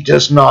where he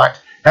does not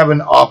have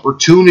an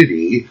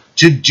opportunity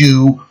to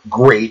do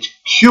great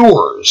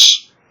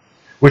cures,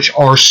 which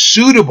are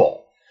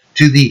suitable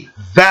to the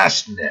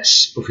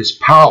vastness of his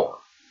power.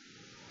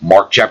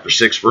 Mark chapter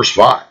 6, verse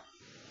 5.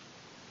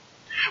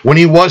 When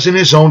he was in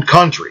his own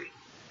country,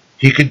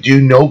 he could do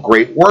no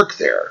great work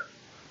there,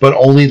 but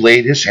only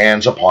laid his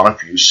hands upon a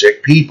few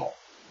sick people.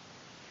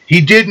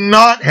 He did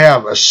not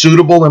have a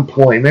suitable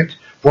employment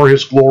for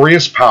his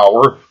glorious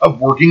power of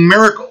working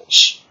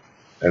miracles.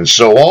 And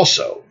so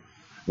also,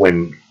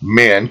 when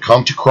men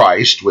come to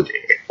Christ with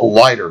a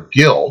lighter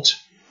guilt,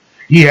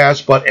 he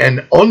has but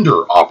an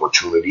under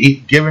opportunity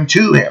given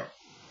to him,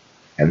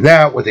 and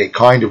that with a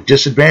kind of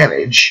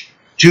disadvantage,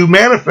 to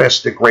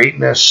manifest the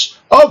greatness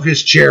of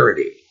his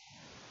charity.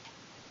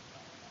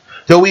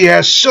 Though he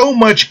has so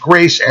much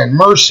grace and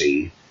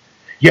mercy,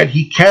 yet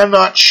he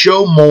cannot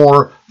show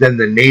more than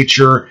the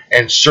nature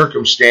and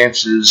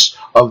circumstances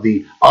of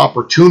the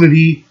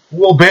opportunity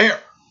will bear.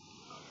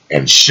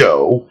 And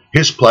so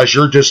his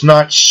pleasure does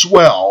not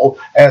swell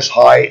as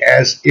high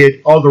as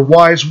it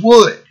otherwise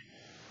would,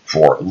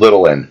 for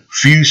little and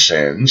few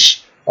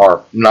sins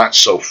are not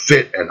so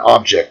fit an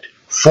object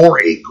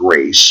for a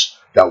grace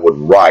that would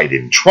ride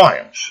in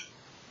triumph.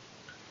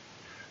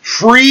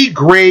 Free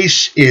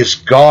grace is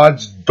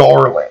God's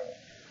darling,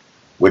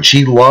 which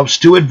he loves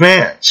to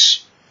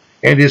advance,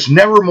 and is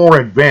never more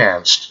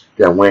advanced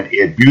than when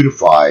it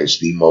beautifies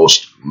the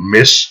most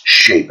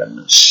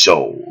misshapen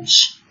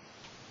souls.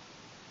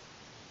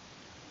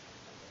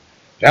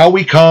 Now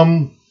we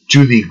come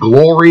to the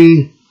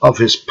glory of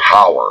his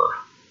power.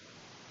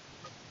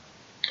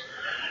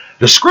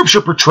 The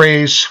scripture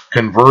portrays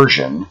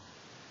conversion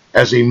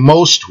as a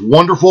most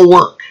wonderful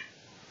work,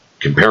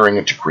 comparing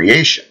it to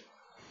creation,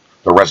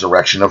 the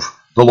resurrection of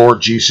the Lord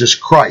Jesus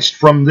Christ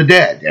from the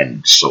dead,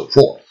 and so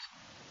forth.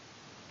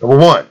 Number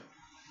one,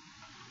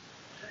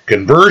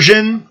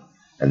 conversion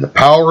and the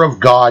power of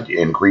God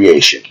in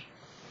creation.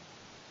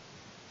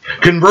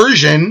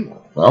 Conversion,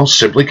 well,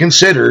 simply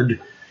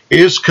considered,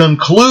 is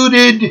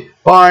concluded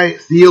by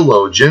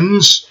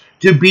theologians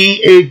to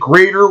be a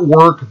greater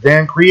work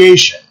than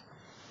creation.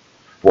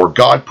 For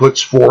God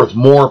puts forth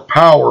more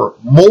power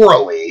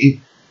morally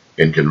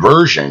in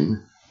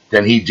conversion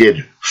than he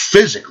did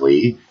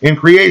physically in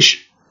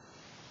creation.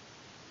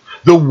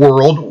 The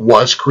world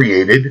was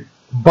created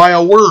by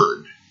a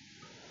word,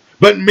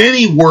 but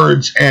many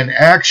words and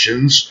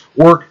actions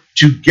work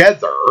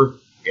together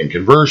in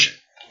conversion.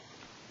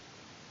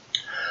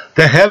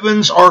 The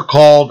heavens are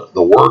called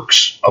the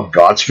works of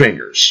God's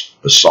fingers,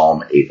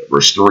 Psalm 8,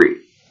 verse 3.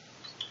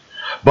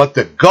 But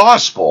the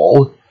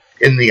gospel,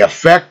 in the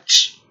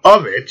effects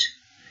of it,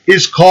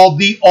 is called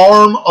the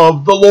arm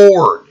of the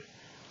Lord,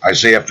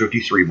 Isaiah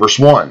 53, verse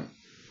 1.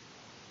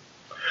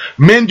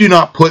 Men do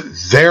not put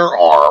their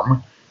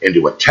arm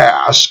into a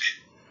task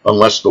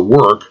unless the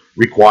work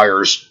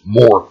requires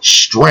more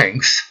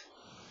strength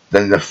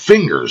than the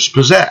fingers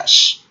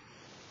possess.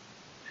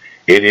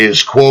 It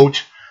is,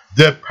 quote,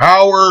 the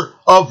power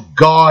of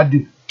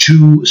God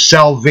to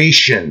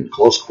salvation,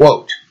 close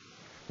quote.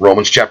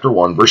 Romans chapter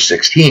 1, verse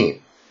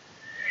 16.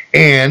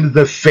 And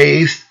the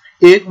faith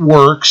it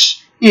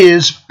works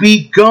is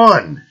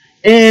begun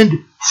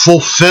and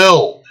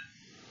fulfilled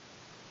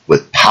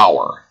with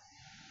power.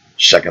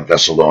 2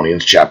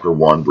 Thessalonians chapter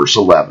 1, verse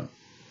 11.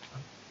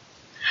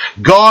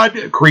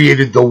 God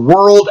created the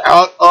world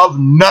out of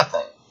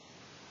nothing.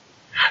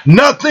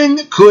 Nothing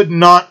could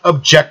not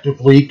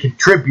objectively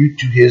contribute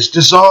to his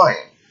design,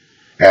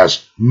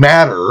 as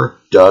matter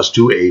does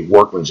to a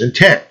workman's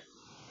intent.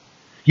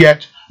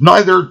 Yet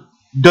neither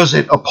does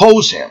it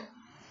oppose him,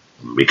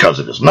 because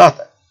it is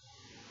nothing.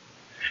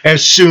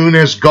 As soon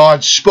as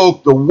God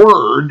spoke the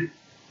word,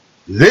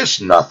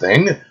 this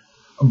nothing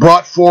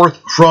brought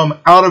forth from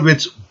out of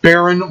its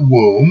barren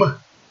womb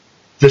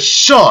the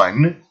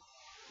sun,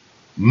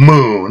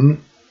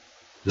 moon,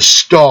 the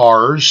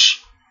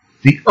stars,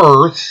 the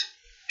earth,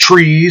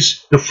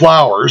 trees, the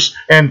flowers,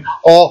 and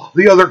all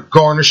the other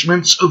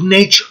garnishments of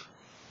nature.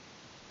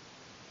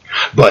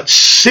 But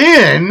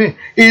sin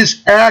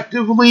is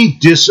actively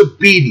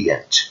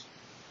disobedient,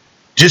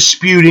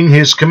 disputing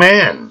his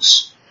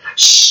commands,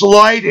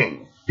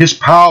 slighting his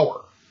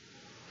power,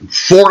 and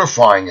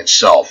fortifying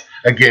itself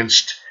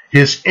against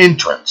his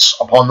entrance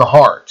upon the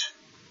heart,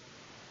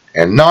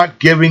 and not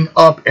giving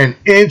up an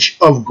inch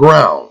of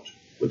ground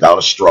without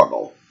a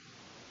struggle.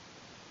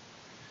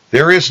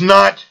 There is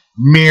not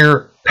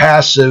mere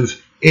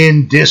passive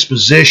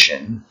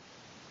indisposition,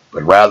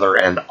 but rather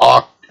an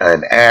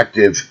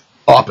active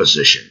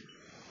opposition.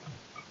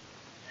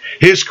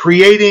 His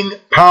creating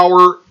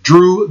power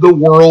drew the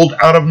world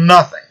out of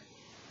nothing,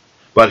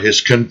 but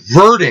his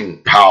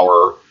converting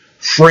power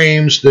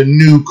frames the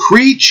new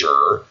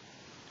creature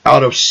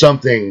out of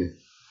something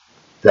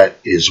that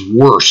is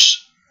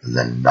worse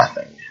than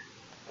nothing.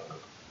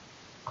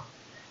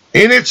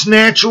 In its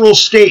natural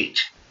state,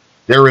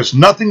 there is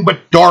nothing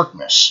but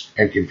darkness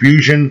and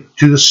confusion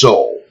to the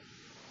soul,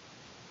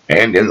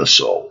 and in the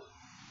soul.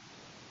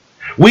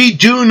 We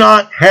do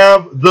not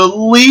have the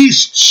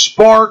least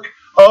spark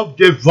of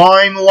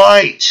divine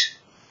light,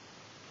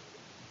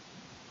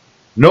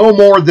 no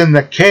more than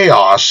the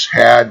chaos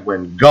had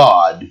when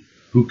God,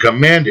 who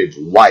commanded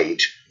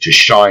light to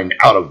shine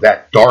out of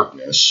that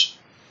darkness,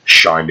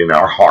 shined in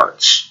our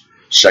hearts.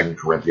 2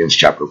 Corinthians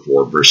chapter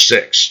 4, verse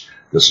 6.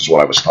 This is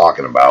what I was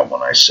talking about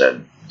when I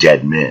said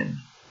dead men.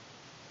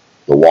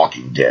 The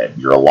walking dead.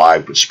 You're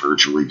alive but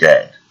spiritually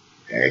dead.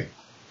 Okay?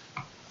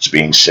 It's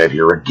being said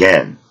here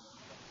again.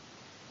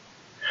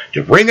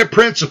 To bring a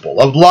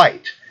principle of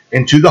light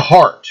into the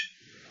heart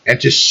and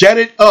to set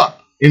it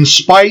up in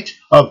spite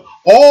of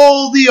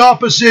all the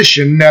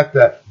opposition that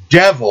the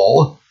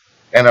devil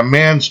and a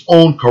man's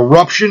own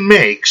corruption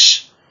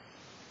makes,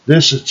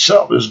 this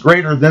itself is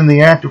greater than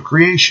the act of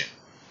creation.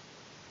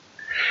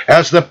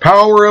 As the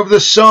power of the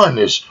sun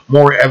is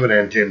more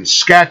evident in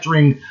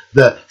scattering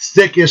the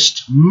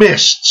thickest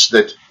mists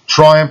that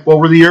triumph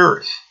over the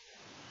earth,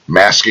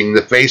 masking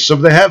the face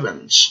of the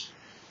heavens,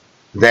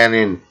 than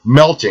in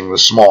melting the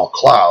small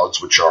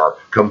clouds which are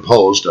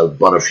composed of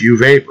but a few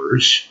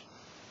vapors,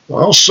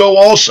 well, so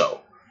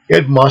also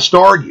it must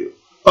argue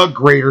a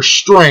greater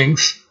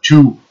strength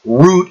to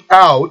root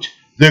out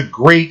the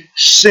great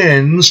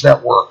sins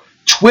that were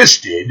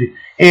twisted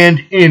and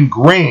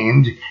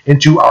ingrained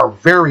into our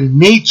very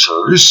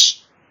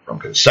natures from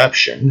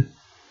conception,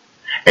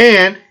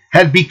 and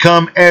had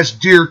become as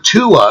dear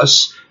to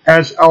us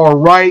as our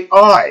right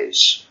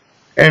eyes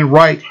and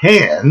right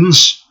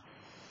hands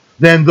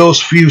than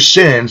those few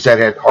sins that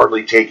had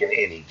hardly taken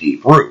any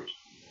deep root.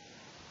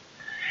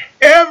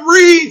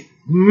 Every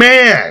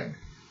man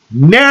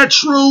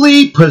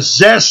naturally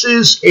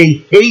possesses a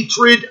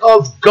hatred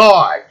of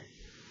God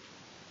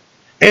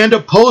and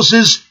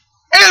opposes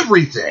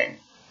everything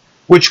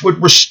which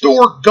would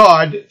restore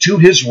God to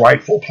his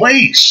rightful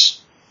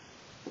place.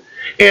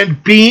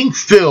 And being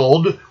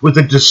filled with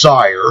a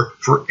desire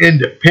for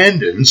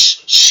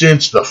independence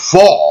since the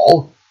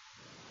fall,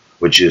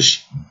 which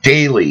is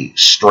daily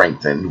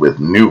strengthened with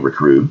new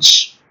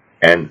recruits,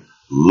 and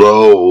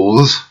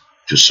loath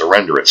to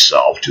surrender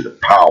itself to the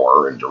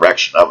power and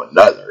direction of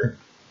another,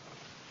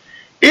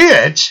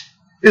 it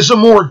is a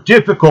more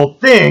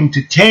difficult thing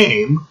to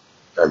tame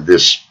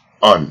this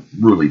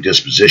unruly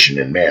disposition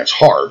in man's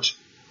heart,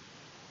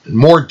 and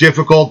more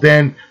difficult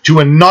than to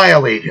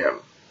annihilate him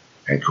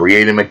and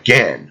create him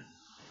again,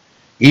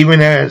 even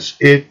as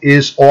it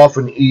is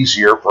often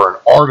easier for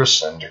an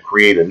artisan to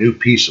create a new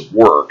piece of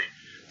work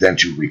than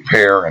to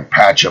repair and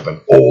patch up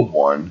an old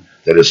one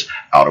that is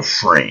out of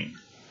frame.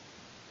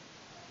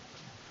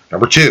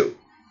 Number 2,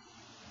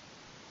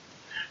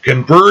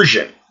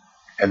 conversion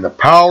and the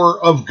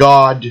power of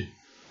God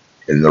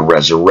in the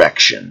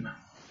resurrection.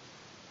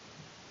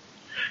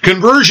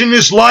 Conversion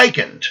is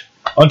likened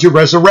unto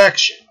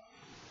resurrection.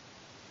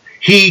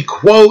 He,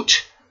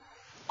 quote,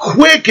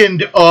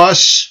 quickened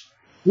us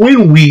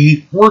when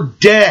we were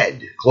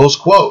dead, close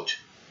quote.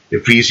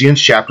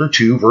 Ephesians chapter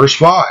 2, verse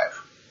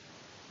 5.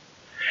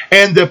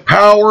 And the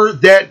power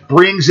that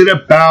brings it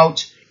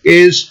about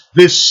is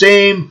the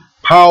same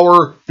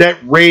power that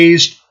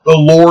raised the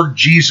Lord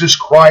Jesus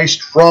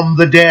Christ from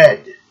the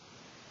dead.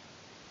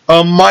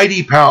 A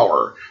mighty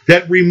power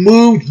that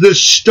removed the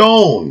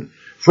stone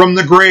from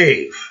the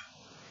grave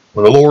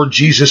when the Lord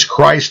Jesus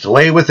Christ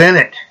lay within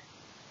it,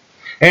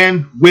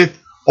 and with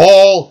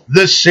all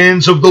the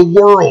sins of the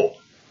world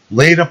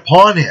laid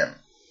upon him.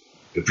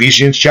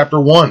 Ephesians chapter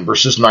 1,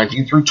 verses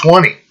 19 through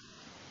 20.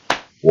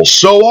 Well,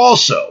 so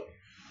also,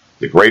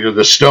 the greater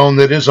the stone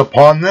that is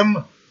upon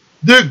them,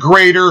 the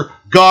greater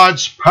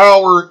God's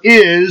power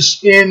is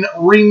in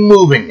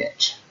removing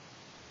it.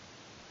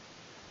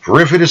 For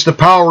if it is the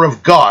power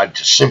of God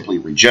to simply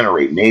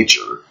regenerate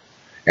nature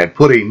and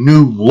put a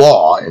new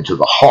law into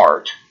the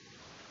heart,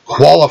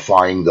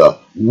 qualifying the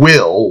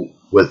will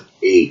with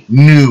a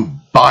new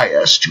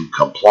bias to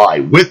comply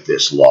with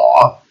this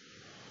law,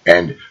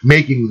 and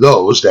making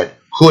those that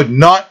could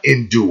not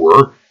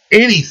endure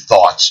any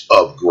thoughts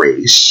of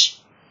grace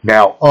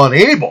now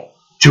unable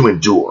to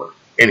endure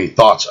any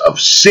thoughts of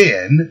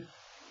sin,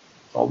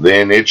 well,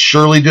 then it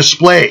surely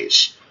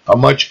displays a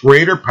much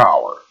greater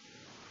power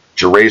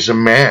to raise a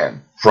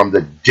man from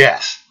the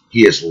death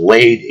he has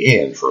laid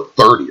in for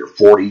 30 or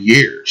 40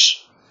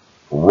 years,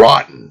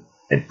 rotten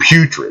and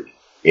putrid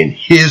in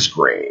his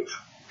grave,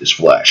 his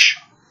flesh.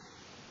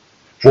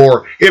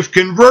 For if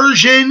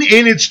conversion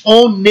in its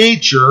own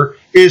nature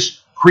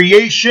is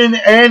creation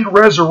and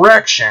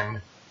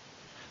resurrection,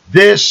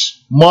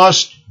 this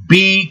must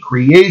be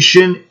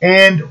creation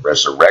and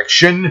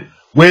resurrection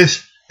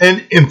with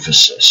an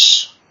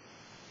emphasis.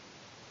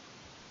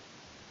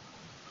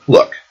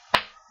 Look,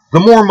 the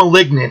more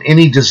malignant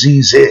any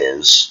disease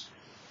is,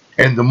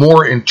 and the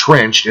more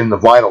entrenched in the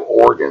vital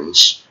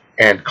organs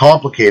and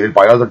complicated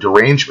by other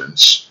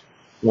derangements,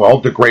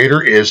 well, the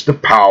greater is the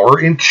power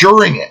in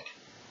curing it.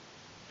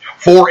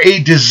 For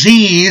a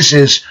disease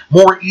is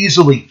more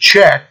easily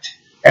checked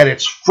at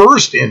its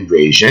first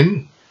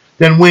invasion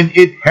than when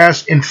it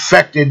has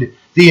infected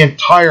the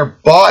entire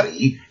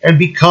body and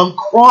become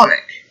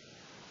chronic.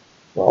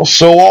 Well,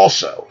 so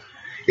also,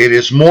 it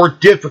is more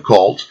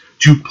difficult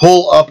to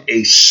pull up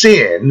a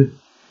sin,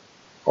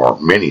 or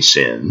many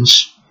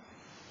sins.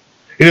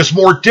 It is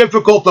more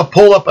difficult to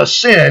pull up a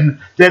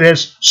sin that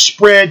has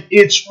spread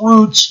its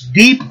roots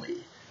deeply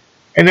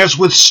and has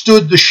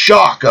withstood the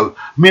shock of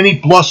many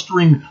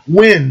blustering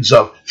winds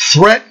of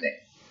threatening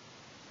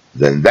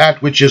than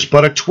that which is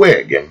but a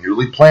twig and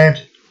newly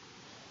planted.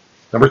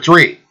 Number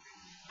 3,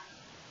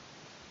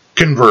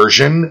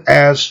 conversion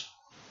as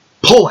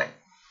pulling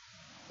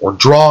or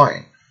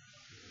drawing.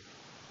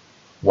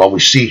 Well,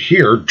 we see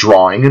here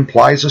drawing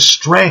implies a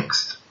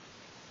strength.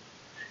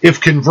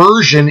 If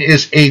conversion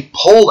is a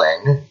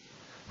pulling,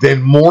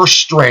 then more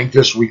strength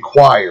is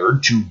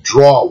required to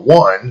draw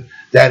one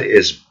that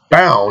is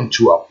bound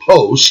to a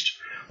post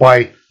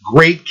by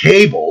great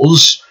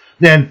cables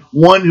than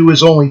one who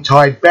is only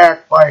tied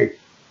back by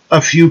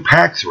a few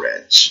pack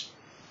threads.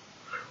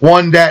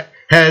 One that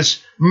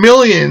has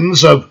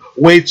millions of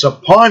weights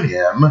upon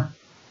him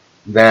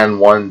than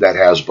one that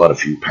has but a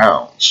few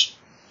pounds.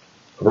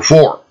 Number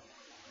 4,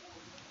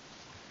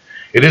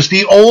 it is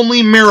the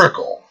only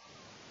miracle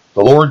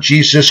the Lord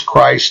Jesus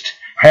Christ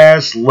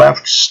has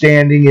left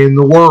standing in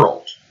the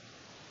world,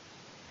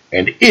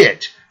 and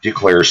it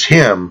declares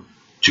him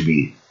to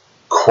be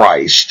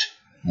Christ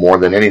more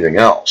than anything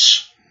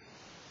else.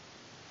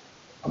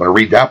 I'm going to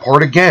read that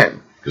part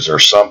again, because there are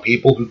some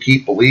people who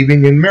keep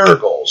believing in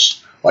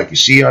miracles, like you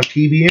see on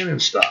TBN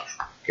and stuff.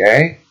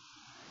 Okay?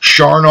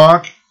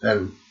 Charnock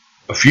and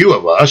a few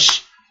of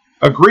us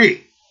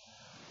agree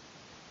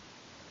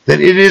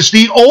that it is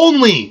the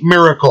only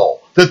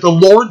miracle that the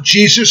Lord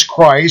Jesus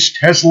Christ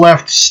has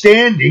left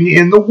standing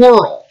in the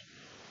world,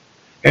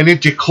 and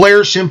it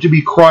declares him to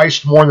be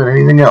Christ more than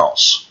anything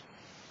else.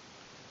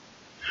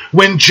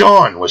 When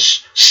John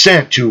was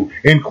sent to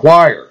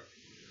inquire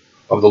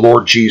of the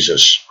Lord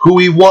Jesus who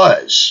he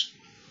was,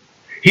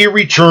 he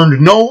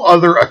returned no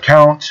other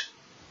account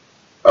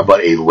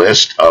but a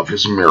list of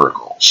his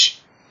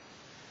miracles.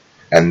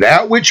 And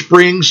that which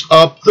brings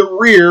up the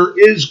rear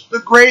is the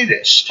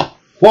greatest.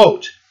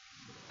 Quote,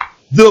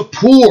 the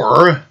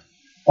poor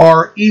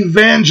are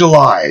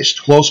evangelized,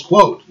 close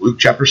quote, Luke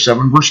chapter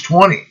 7, verse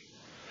 20.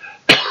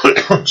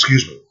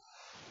 Excuse me.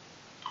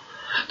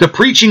 The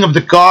preaching of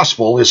the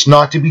gospel is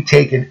not to be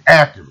taken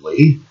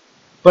actively,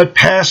 but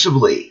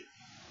passively.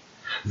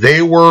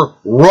 They were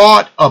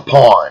wrought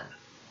upon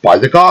by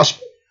the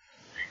gospel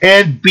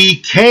and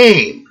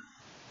became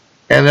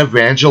an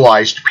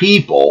evangelized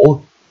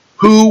people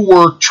who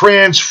were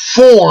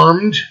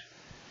transformed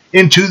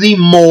into the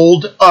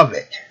mold of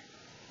it.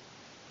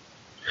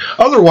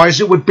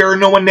 Otherwise, it would bear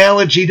no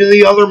analogy to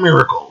the other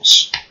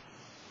miracles.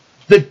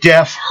 The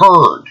deaf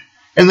heard,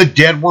 and the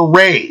dead were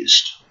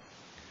raised.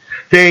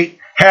 They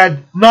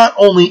had not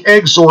only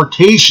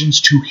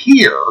exhortations to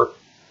hear,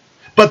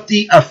 but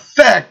the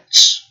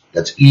effects,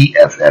 that's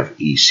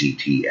effects,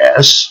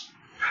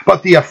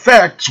 but the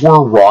effects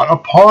were wrought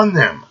upon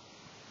them.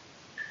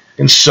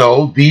 And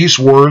so these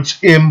words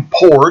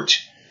import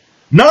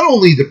not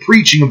only the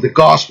preaching of the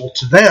gospel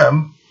to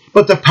them,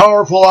 but the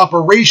powerful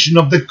operation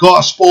of the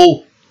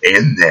gospel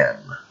in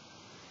them.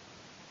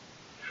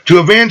 To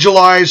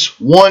evangelize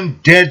one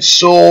dead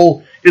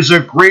soul is a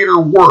greater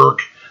work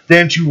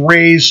than to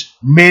raise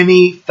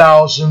many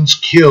thousands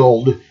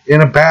killed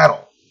in a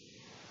battle.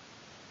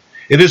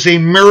 It is a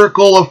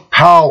miracle of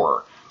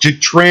power to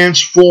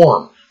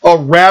transform a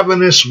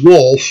ravenous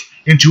wolf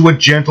into a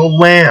gentle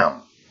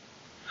lamb,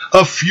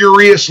 a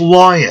furious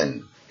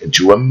lion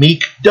into a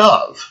meek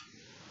dove,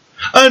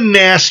 a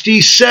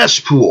nasty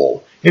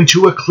cesspool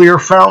into a clear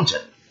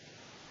fountain,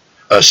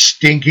 a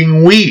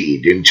stinking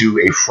weed into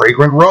a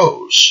fragrant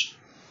rose,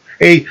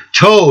 a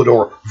toad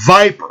or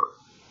viper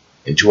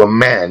into a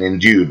man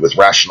endued with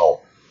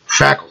rational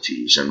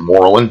faculties and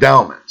moral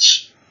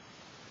endowments,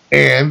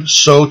 and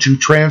so to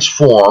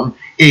transform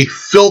a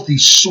filthy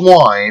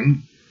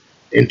swine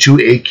into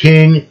a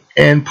king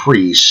and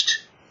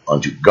priest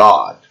unto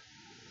God.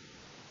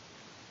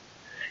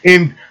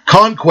 In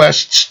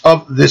conquests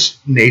of this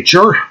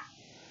nature,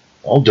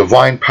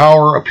 divine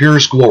power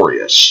appears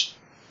glorious,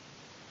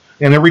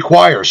 and it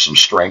requires some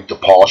strength to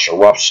polish a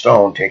rough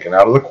stone taken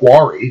out of the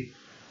quarry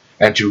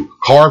and to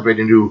carve it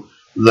into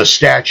the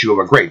statue of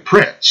a great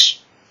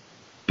prince.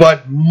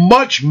 But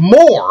much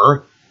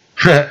more,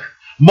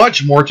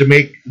 much more to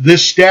make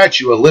this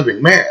statue a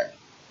living man.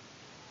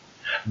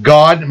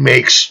 God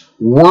makes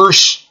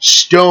worse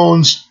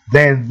stones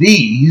than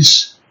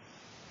these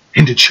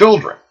into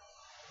children,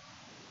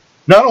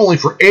 not only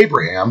for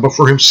Abraham, but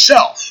for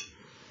himself,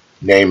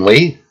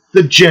 namely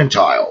the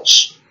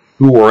Gentiles,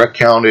 who were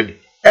accounted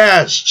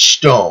as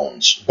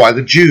stones by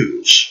the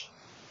Jews,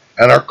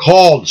 and are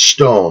called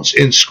stones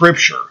in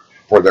Scripture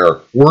for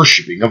their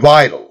worshiping of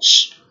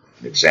idols.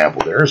 An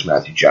example there is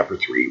Matthew chapter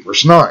 3,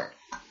 verse 9.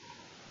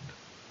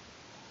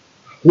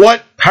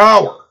 What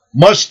power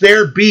must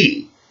there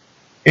be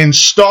in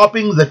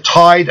stopping the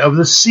tide of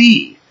the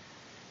sea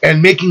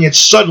and making it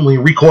suddenly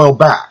recoil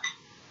back?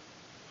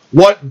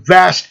 What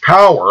vast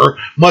power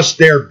must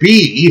there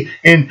be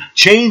in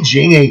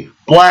changing a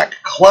black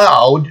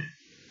cloud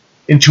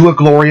into a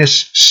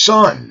glorious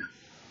sun?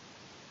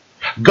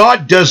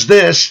 God does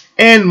this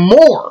and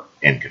more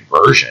in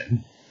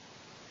conversion.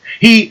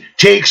 He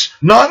takes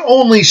not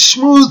only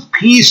smooth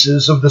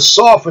pieces of the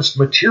softest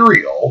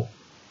material,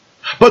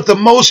 but the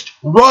most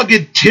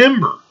rugged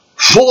timber,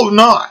 full of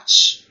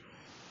knots,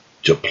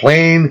 to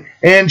plane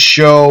and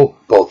show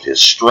both his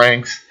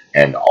strength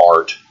and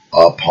art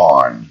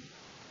upon.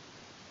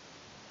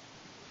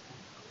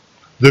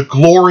 The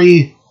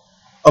glory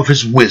of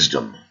his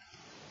wisdom.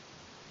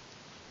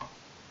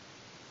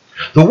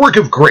 The work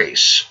of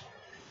grace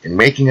in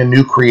making a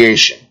new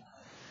creation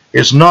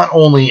is not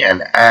only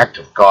an act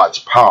of God's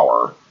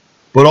power,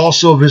 but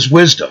also of his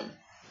wisdom.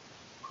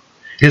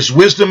 His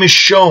wisdom is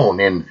shown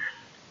in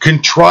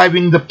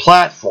contriving the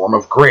platform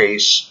of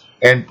grace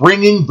and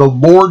bringing the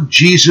Lord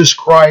Jesus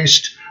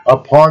Christ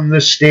upon the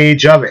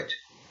stage of it,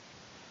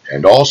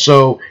 and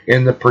also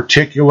in the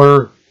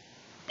particular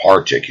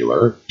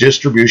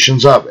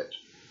distributions of it.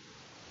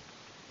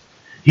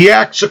 He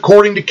acts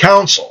according to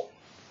counsel,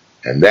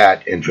 and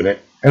that infinite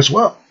as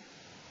well.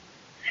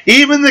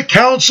 Even the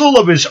counsel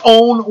of his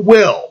own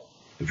will,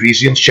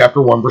 Ephesians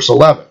chapter 1, verse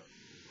 11.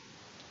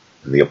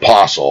 And the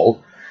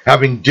apostle,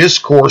 having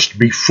discoursed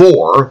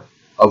before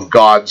of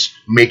God's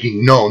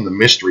making known the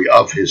mystery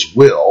of his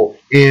will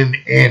in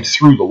and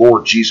through the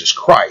Lord Jesus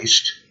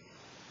Christ,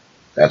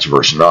 that's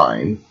verse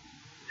 9,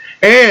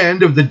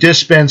 and of the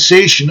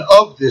dispensation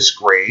of this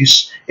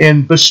grace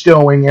in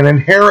bestowing an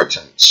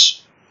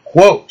inheritance,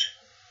 quote,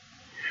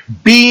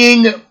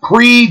 being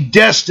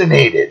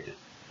predestinated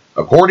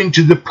according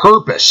to the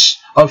purpose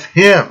of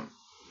him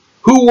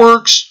who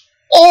works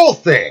all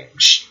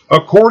things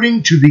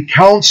according to the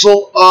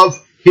counsel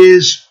of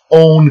his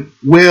own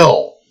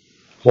will.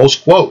 Close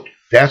quote.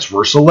 That's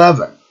verse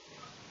 11.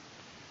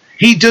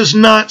 He does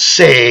not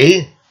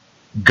say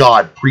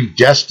God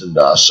predestined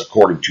us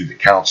according to the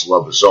counsel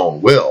of his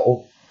own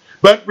will,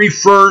 but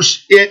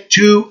refers it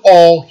to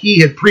all he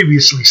had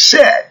previously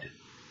said,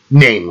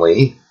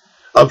 namely,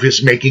 of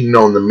his making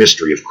known the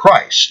mystery of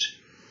Christ,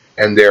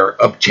 and their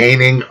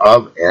obtaining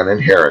of an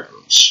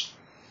inheritance.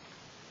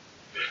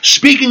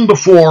 Speaking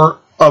before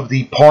of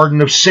the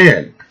pardon of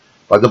sin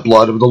by the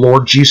blood of the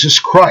Lord Jesus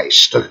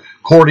Christ,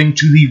 according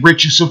to the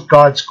riches of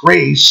God's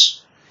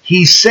grace,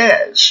 he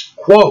says,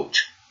 quote,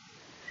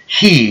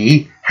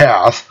 he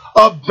hath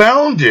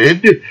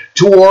abounded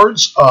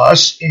towards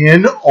us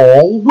in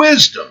all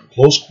wisdom,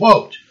 close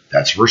quote.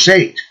 That's verse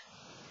 8.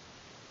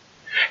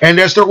 And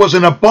as there was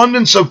an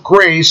abundance of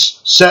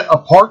grace set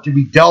apart to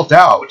be dealt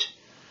out,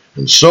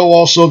 and so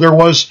also there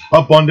was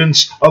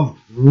abundance of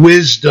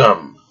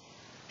wisdom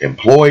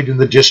employed in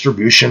the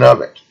distribution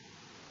of it.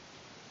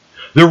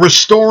 The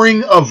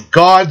restoring of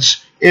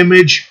God's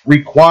image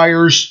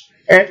requires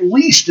at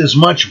least as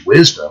much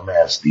wisdom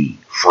as the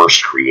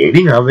first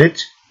creating of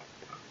it,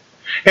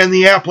 and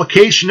the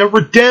application of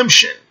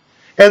redemption,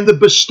 and the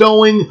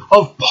bestowing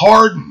of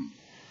pardon,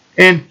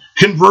 and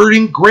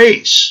converting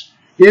grace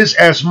is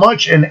as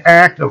much an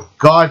act of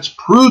God's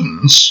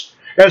prudence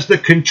as the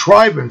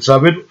contrivance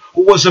of it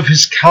was of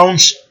his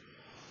counsel.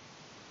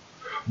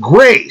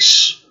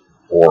 Grace,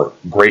 or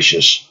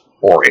gracious,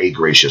 or a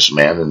gracious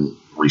man in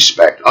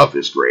respect of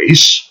his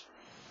grace,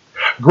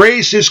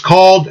 grace is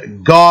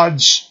called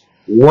God's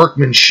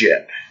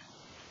workmanship.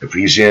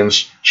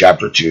 Ephesians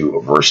chapter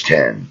 2, verse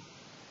 10.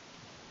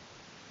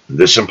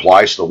 This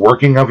implies the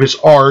working of his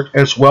art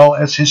as well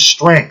as his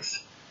strength,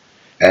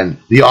 and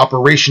the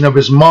operation of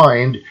his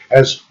mind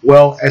as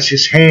well as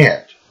his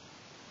hand.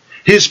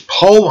 His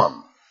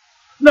poem,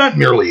 not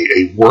merely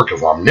a work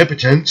of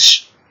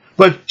omnipotence,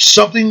 but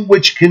something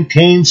which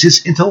contains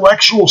his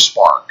intellectual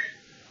spark.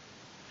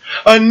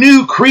 A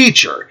new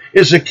creature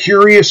is a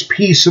curious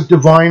piece of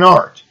divine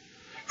art,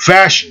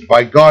 fashioned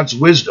by God's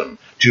wisdom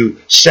to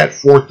set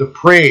forth the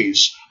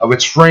praise of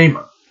its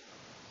framer.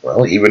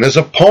 Well, even as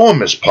a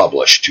poem is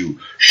published to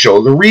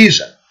show the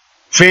reason,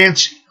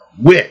 fancy,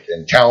 wit,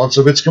 and talents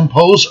of its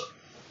composer.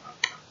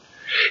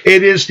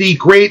 It is the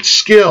great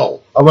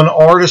skill of an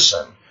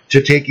artisan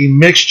to take a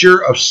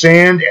mixture of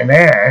sand and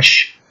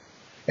ash,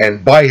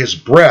 and by his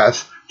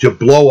breath to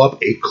blow up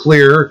a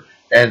clear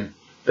and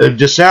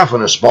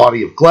diaphanous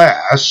body of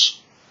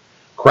glass,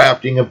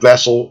 crafting a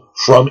vessel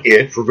from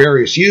it for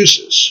various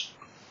uses.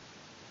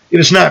 It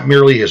is not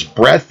merely his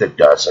breath that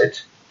does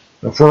it,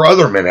 for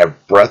other men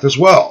have breath as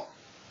well,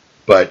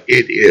 but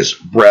it is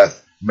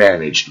breath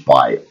managed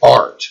by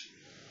art.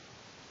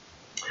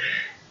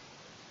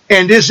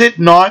 And is it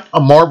not a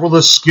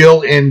marvelous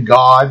skill in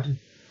God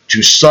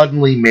to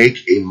suddenly make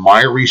a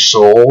miry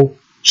soul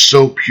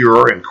so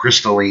pure and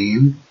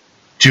crystalline,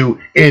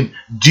 to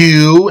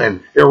endue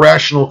an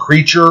irrational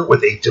creature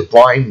with a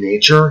divine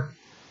nature,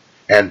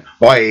 and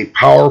by a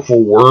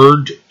powerful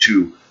word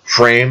to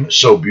frame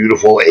so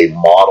beautiful a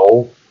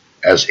model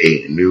as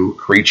a new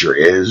creature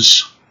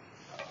is?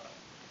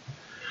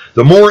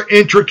 The more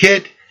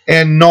intricate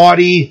and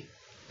naughty,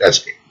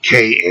 that's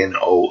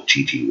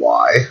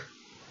Knotty,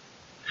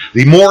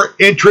 the more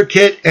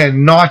intricate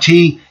and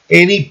naughty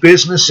any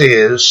business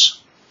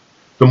is,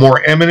 the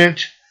more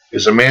eminent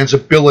is a man's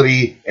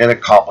ability in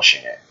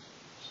accomplishing it.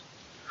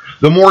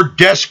 The more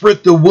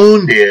desperate the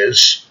wound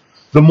is,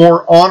 the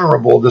more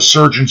honorable the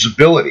surgeon's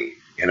ability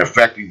in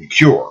effecting the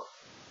cure.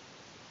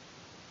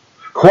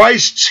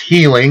 Christ's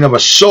healing of a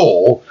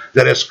soul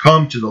that has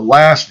come to the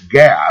last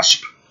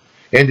gasp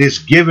and is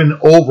given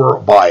over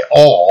by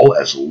all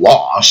as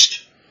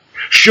lost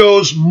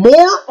shows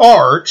more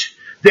art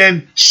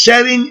than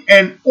setting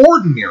an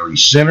ordinary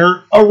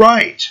sinner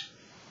aright.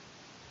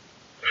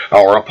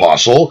 Our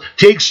apostle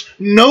takes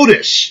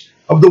notice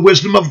of the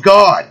wisdom of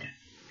God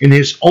in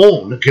his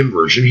own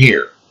conversion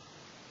here.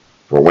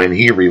 For when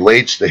he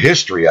relates the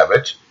history of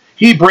it,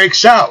 he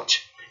breaks out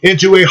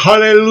into a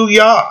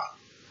hallelujah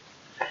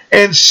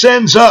and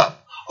sends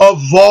up a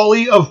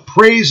volley of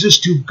praises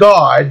to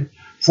God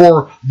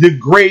for the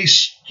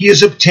grace he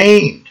has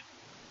obtained.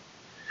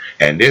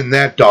 And in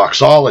that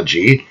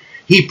doxology,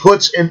 he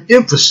puts an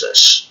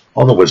emphasis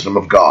on the wisdom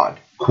of God.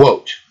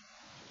 Quote,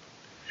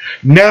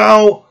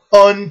 "Now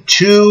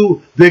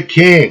unto the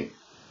King,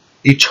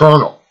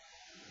 eternal,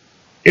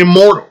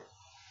 immortal,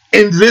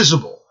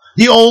 invisible,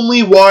 the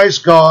only wise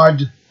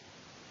God,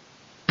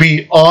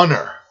 be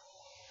honor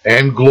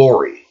and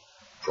glory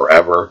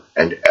forever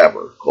and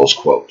ever." Close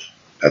quote.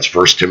 That's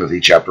 1 Timothy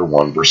chapter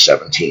 1, verse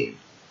 17.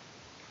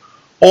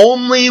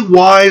 Only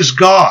wise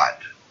God.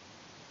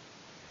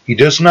 He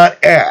does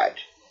not add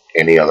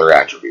any other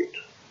attribute.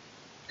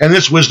 And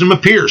this wisdom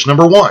appears,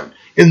 number one,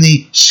 in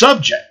the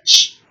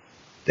subjects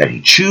that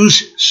he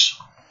chooses.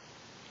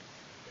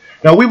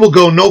 Now we will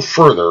go no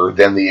further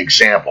than the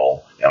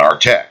example in our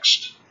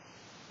text.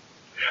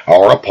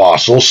 Our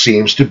apostle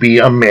seems to be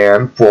a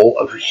man full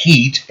of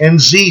heat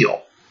and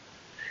zeal,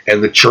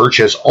 and the church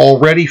has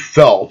already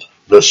felt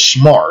the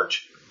smart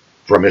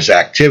from his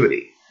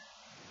activity,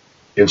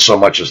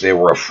 insomuch as they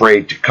were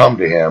afraid to come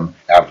to him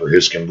after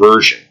his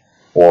conversion,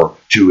 or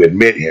to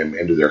admit him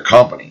into their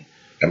company,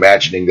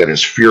 imagining that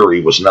his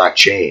fury was not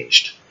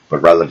changed,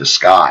 but rather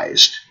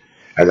disguised,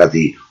 and that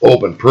the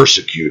open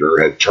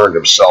persecutor had turned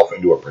himself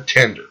into a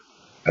pretender.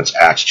 That's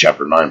Acts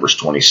chapter 9, verse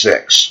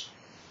 26.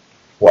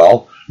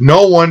 Well,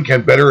 no one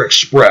can better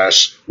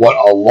express what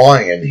a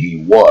lion he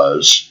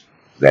was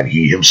than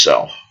he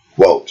himself.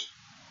 Quote,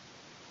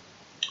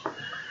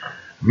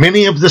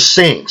 "Many of the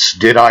saints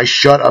did I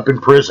shut up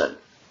in prison,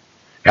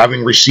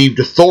 having received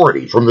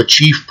authority from the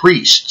chief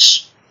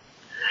priests.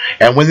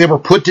 And when they were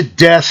put to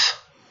death,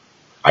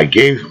 I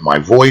gave my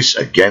voice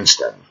against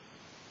them.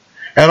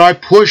 And I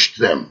pushed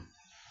them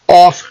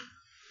often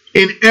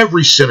in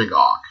every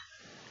synagogue,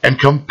 and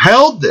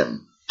compelled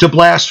them to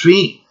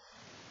blaspheme.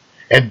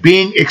 And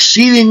being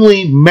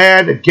exceedingly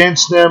mad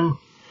against them,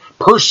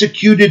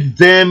 persecuted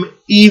them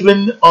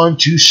even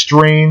unto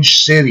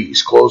strange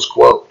cities." Close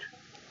quote.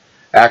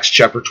 Acts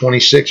chapter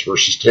 26,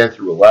 verses 10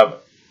 through 11.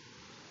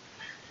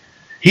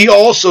 He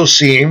also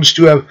seems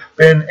to have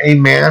been a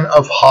man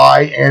of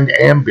high and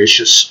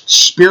ambitious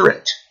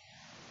spirit.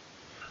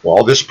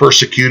 Well, this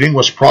persecuting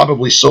was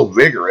probably so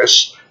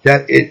vigorous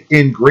that it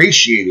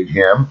ingratiated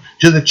him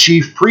to the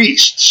chief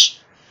priests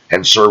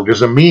and served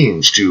as a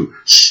means to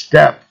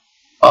step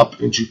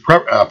up into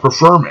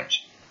preferment.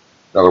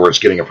 In other words,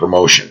 getting a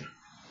promotion.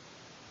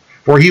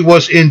 For he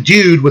was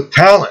endued with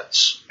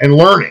talents and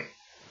learning,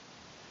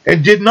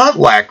 and did not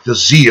lack the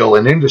zeal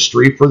and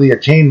industry for the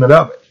attainment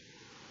of it.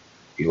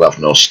 He left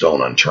no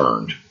stone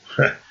unturned.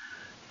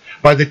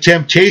 By the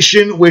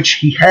temptation which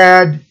he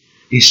had,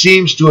 he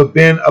seems to have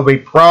been of a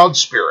proud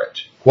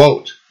spirit,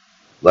 quote,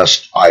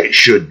 "lest I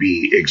should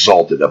be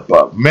exalted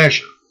above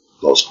measure,"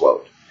 close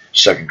quote.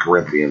 2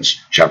 Corinthians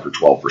chapter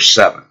 12, verse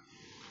 7.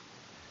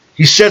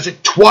 He says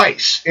it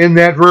twice in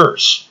that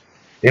verse,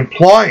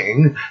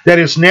 implying that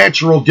his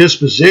natural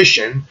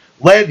disposition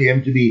led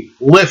him to be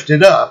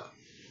lifted up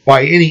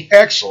by any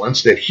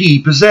excellence that he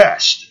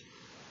possessed.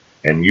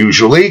 And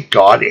usually,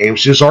 God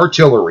aims his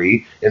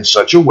artillery in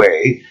such a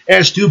way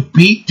as to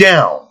beat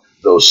down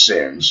those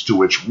sins to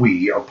which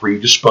we are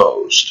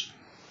predisposed.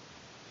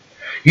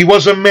 He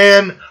was a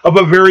man of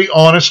a very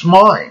honest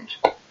mind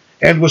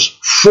and was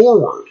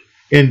forward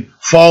in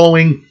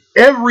following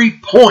every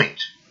point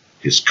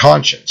his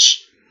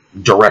conscience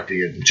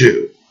directed him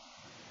to.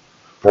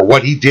 For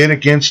what he did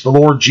against the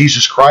Lord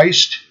Jesus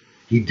Christ,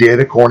 he did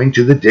according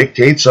to the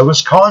dictates of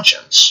his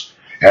conscience,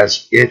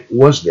 as it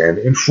was then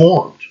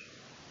informed.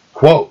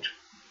 Quote,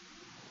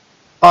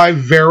 I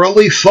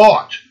verily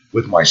thought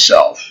with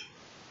myself,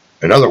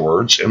 in other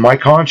words, in my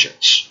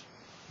conscience,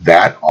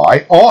 that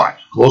I ought,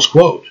 close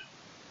quote.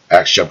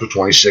 Acts chapter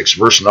 26,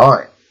 verse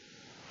 9.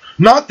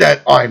 Not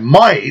that I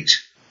might,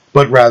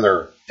 but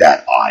rather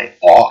that I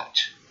ought.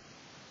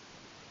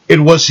 It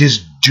was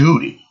his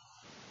duty,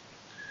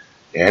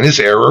 and his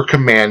error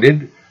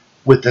commanded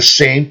with the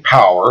same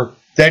power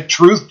that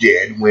truth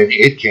did when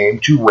it came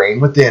to reign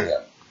within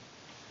him.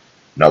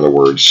 In other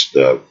words,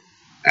 the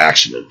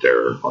accident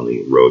there on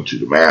the road to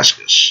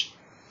Damascus,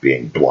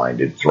 being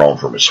blinded, thrown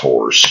from his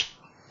horse,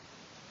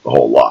 the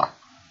whole lot.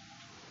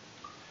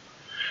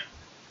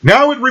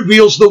 Now it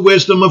reveals the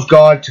wisdom of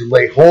God to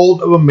lay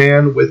hold of a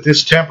man with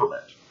this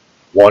temperament,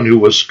 one who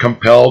was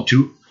compelled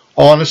to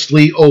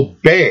honestly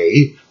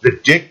obey the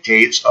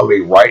dictates of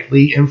a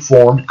rightly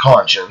informed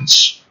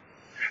conscience,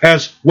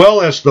 as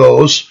well as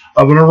those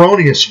of an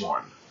erroneous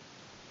one.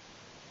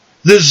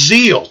 The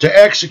zeal to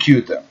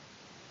execute them,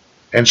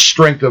 and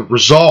strength of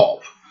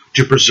resolve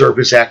to preserve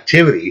his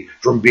activity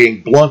from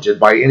being blunted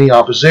by any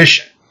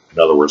opposition, in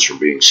other words, from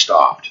being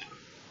stopped,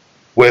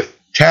 with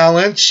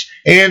talents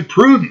and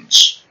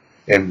prudence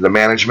in the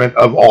management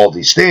of all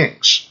these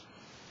things.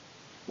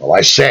 Well,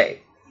 I say,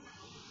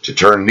 to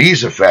turn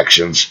these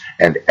affections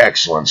and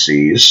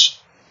excellencies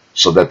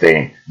so that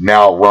they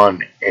now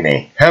run in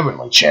a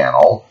heavenly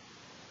channel,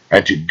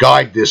 and to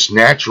guide this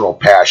natural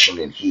passion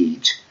and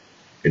heat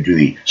into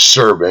the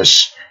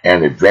service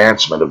and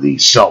advancement of the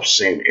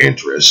self-same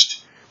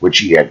interest which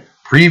he had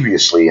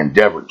previously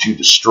endeavored to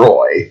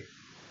destroy,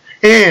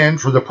 and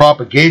for the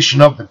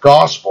propagation of the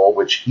gospel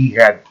which he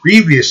had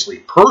previously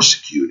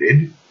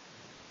persecuted,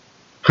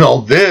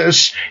 well,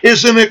 this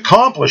is an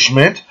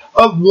accomplishment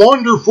of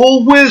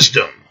wonderful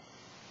wisdom,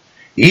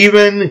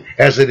 even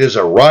as it is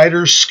a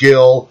rider's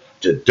skill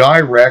to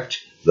direct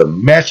the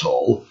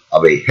mettle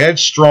of a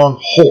headstrong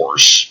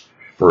horse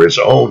for his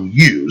own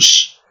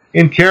use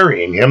in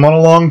carrying him on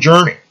a long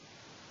journey.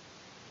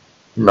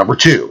 Number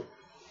 2,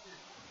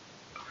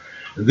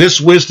 this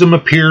wisdom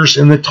appears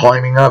in the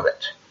timing of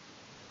it.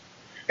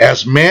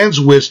 As man's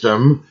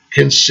wisdom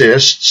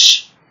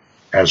consists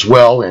as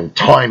well in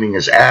timing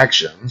his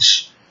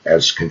actions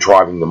as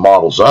contriving the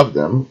models of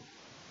them,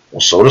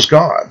 well, so does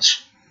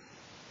God's.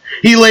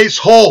 He lays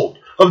hold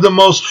of the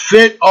most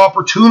fit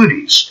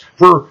opportunities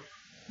for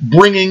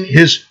bringing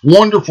his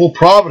wonderful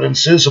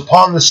providences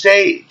upon the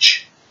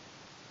stage.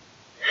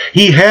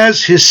 He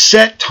has his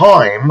set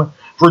time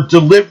for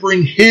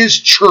delivering his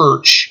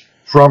church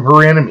from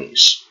her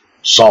enemies,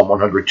 Psalm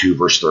 102,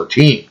 verse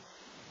 13.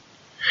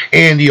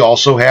 And he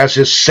also has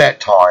his set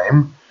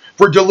time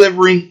for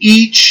delivering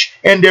each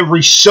and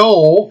every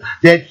soul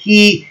that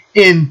he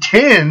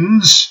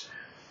intends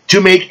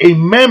to make a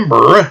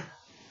member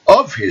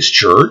of his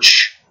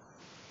church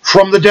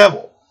from the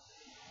devil.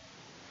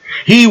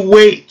 He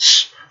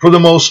waits for the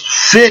most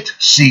fit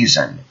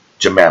season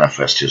to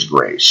manifest his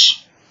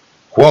grace.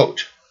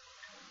 Quote,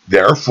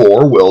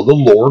 therefore will the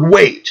Lord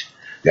wait,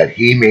 that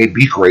he may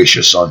be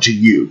gracious unto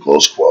you,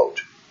 close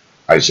quote.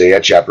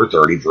 Isaiah chapter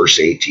 30, verse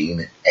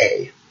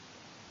 18a.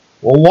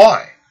 Well,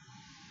 why?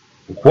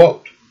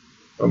 Quote,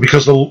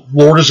 because the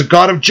Lord is a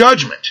God of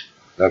judgment.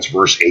 That's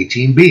verse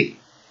 18b.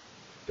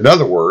 In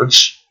other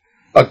words,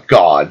 a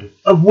God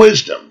of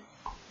wisdom.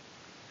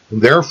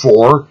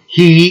 Therefore,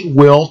 he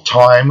will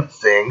time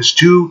things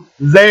to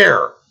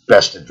their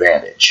best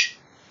advantage,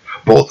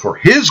 both for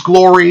his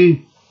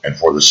glory and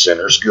for the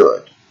sinner's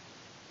good.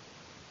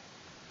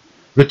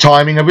 The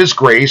timing of his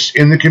grace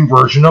in the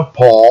conversion of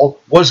Paul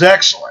was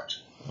excellent.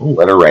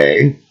 Letter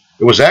A,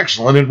 it was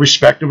excellent in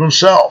respect of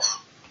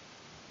himself.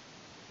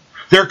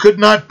 There could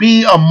not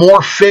be a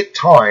more fit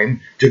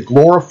time to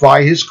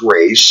glorify his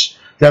grace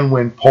than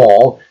when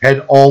Paul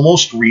had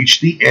almost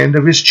reached the end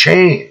of his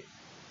chain,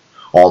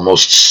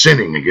 almost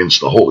sinning against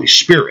the Holy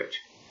Spirit.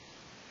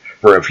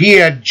 For if he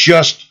had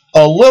just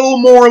a little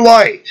more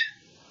light,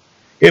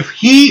 if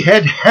he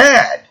had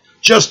had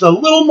just a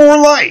little more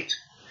light,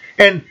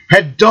 and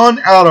had done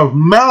out of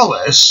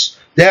malice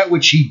that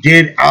which he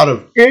did out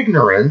of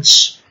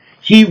ignorance,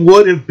 he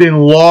would have been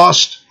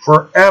lost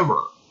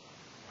forever.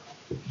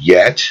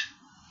 Yet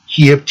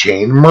he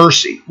obtained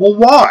mercy. Well,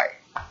 why?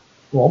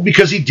 Well,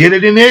 because he did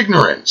it in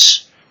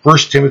ignorance. 1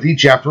 Timothy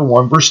chapter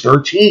 1, verse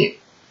 13.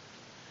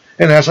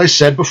 And as I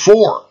said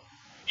before,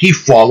 he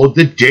followed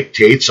the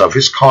dictates of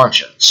his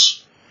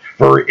conscience,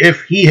 For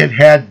if he had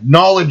had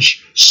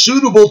knowledge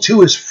suitable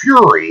to his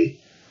fury,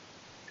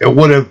 it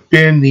would have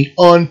been the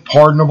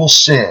unpardonable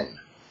sin.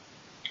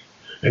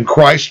 And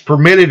Christ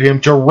permitted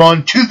him to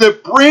run to the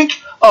brink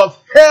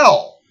of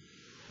hell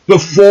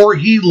before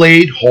he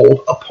laid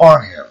hold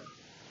upon him.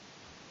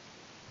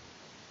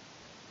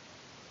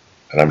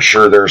 And I'm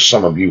sure there's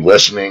some of you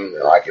listening,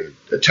 and I can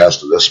attest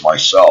to this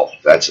myself.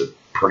 That's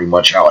pretty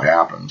much how it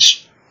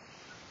happens.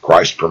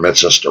 Christ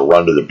permits us to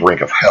run to the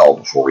brink of hell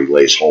before he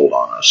lays hold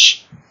on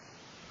us.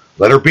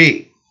 Letter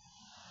B,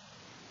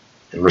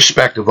 in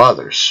respect of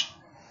others.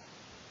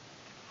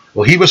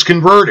 Well, he was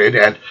converted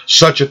at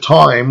such a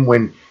time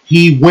when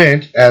he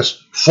went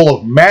as full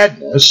of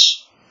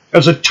madness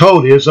as a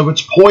toad is of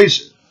its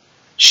poison,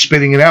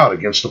 spitting it out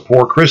against the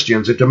poor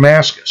Christians at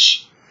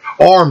Damascus,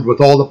 armed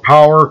with all the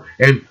power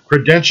and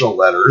credential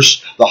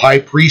letters the high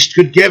priest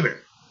could give him.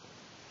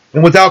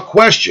 And without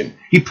question,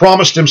 he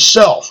promised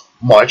himself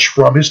much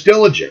from his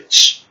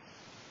diligence.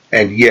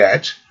 And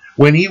yet,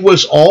 when he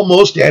was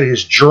almost at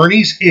his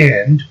journey's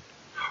end,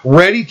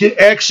 ready to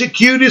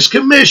execute his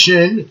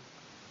commission,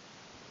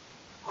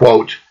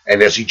 quote,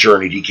 and as he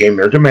journeyed, he came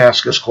near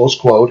Damascus, close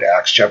quote,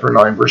 Acts chapter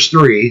 9, verse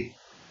 3,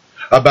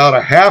 about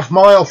a half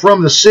mile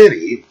from the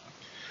city,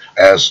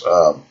 as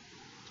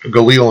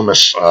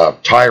Gallienus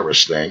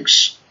Tyrus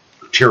thinks,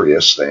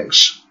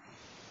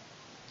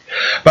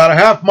 about a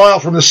half mile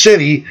from the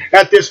city,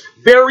 at this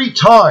very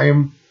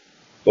time,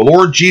 the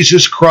Lord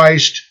Jesus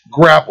Christ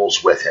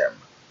grapples with him,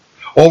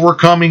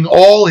 overcoming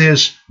all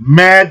his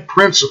mad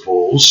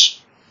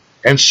principles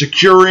and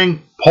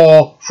securing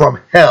Paul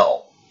from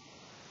hell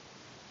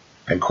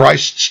and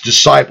Christ's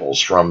disciples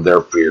from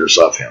their fears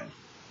of him.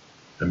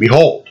 And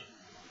behold,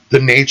 the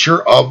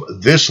nature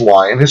of this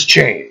lion has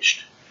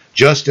changed,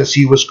 just as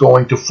he was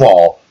going to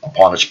fall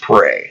upon his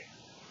prey.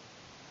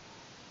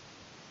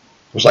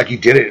 It was like he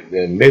did it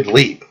in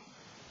mid-leap.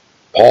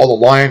 Paul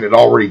the lion had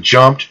already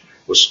jumped,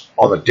 was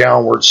on the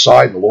downward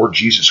side, and the Lord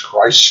Jesus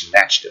Christ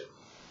snatched him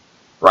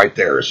right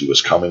there as he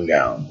was coming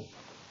down.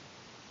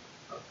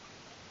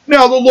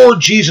 Now, the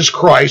Lord Jesus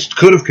Christ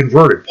could have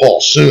converted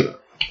Paul sooner.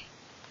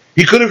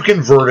 He could have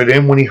converted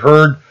him when he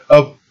heard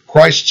of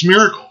Christ's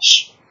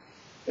miracles.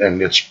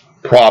 And it's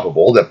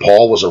probable that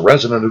Paul was a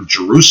resident of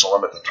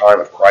Jerusalem at the time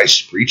of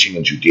Christ's preaching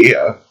in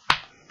Judea,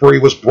 for he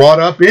was brought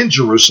up in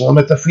Jerusalem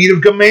at the feet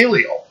of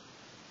Gamaliel,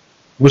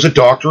 who was a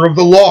doctor of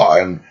the law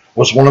and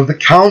was one of the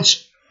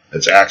council.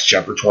 That's Acts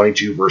chapter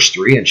 22, verse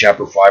 3, and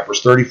chapter 5,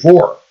 verse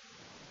 34.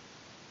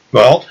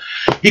 Well,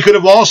 he could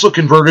have also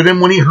converted him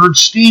when he heard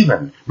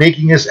Stephen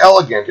making his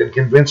elegant and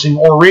convincing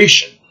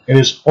oration in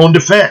his own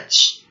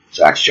defense. It's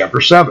Acts chapter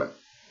 7.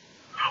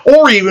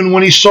 Or even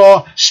when he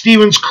saw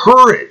Stephen's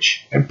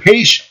courage and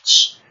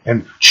patience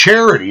and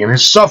charity in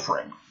his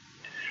suffering,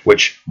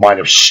 which might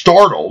have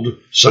startled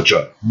such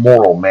a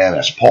moral man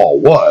as Paul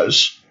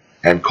was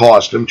and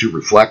caused him to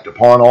reflect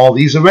upon all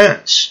these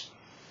events.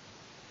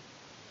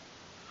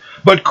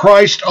 But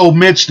Christ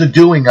omits the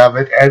doing of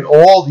it at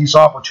all these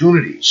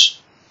opportunities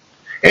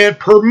and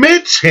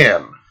permits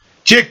him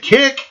to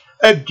kick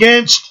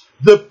against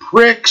the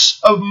pricks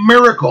of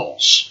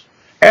miracles,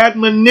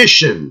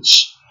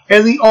 admonitions,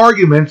 and the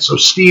arguments of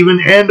Stephen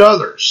and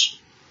others,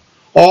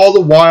 all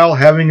the while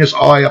having his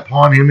eye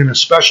upon him in a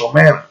special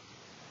manner.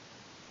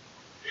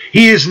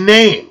 He is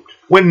named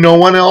when no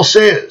one else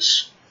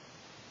is.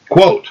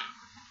 Quote,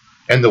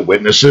 and the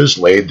witnesses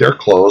laid their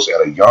clothes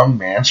at a young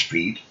man's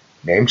feet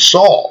named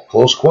Saul,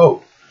 close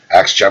quote,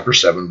 Acts chapter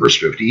 7, verse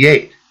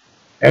 58.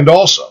 And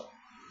also,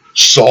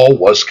 Saul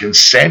was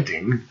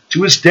consenting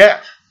to his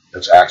death.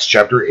 That's Acts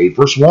chapter 8,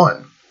 verse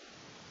 1.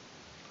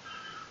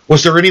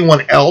 Was there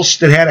anyone else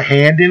that had a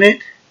hand in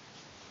it?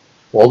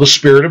 Well, the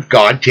Spirit of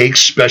God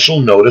takes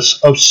special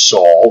notice of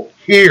Saul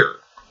here.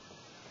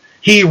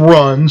 He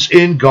runs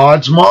in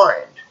God's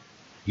mind,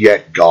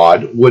 yet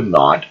God would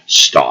not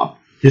stop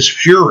his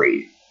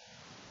fury.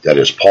 That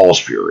is Paul's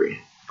fury.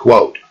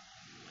 Quote,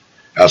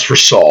 as for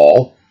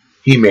Saul,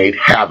 he made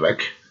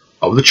havoc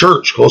of the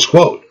church, close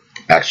quote,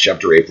 Acts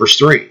chapter 8, verse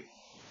 3.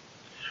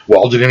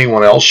 Well, did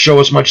anyone else show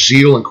as much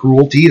zeal and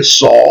cruelty as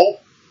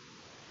Saul?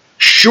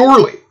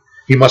 Surely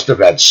he must have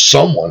had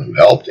someone who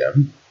helped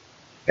him.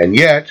 And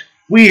yet,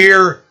 we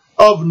hear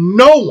of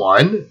no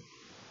one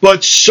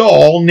but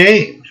Saul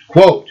named,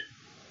 quote,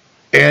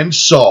 and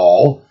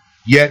Saul,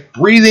 yet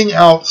breathing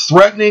out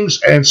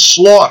threatenings and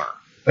slaughter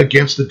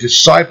against the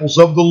disciples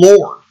of the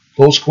Lord,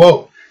 close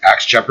quote,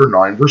 Acts chapter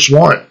 9, verse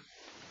 1.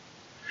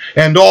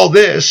 And all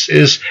this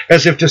is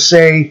as if to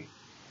say,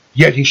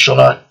 yet he shall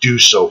not do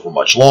so for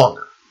much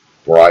longer,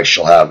 for I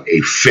shall have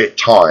a fit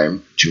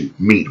time to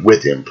meet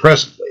with him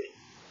presently.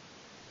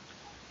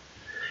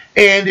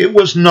 And it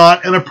was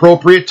not an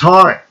appropriate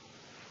time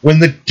when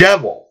the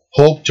devil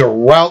hoped to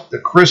rout the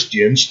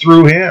Christians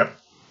through him.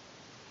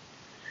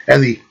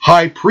 And the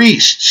high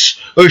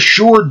priests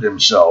assured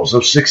themselves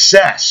of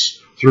success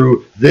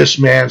through this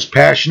man's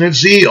passionate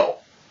zeal.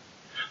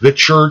 The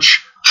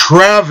church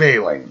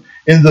travailing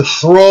in the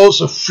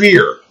throes of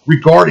fear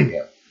regarding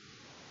him.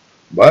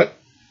 But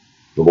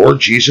the Lord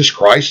Jesus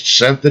Christ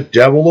sent the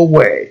devil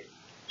away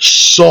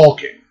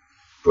sulking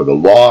for the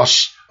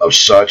loss of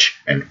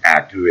such an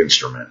active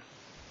instrument.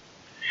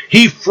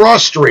 He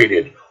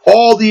frustrated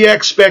all the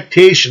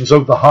expectations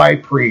of the high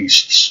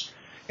priests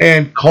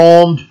and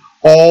calmed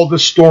all the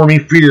stormy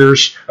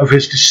fears of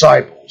his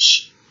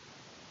disciples.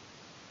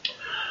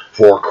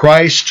 For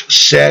Christ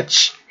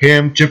sets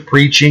him to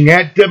preaching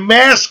at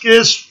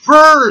Damascus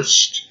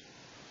first,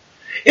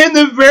 in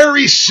the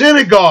very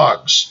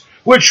synagogues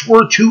which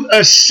were to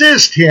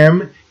assist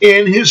him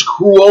in his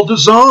cruel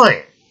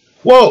design.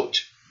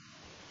 Quote,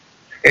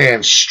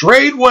 and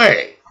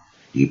straightway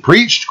he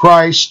preached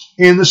Christ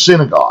in the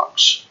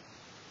synagogues,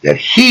 that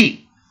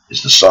he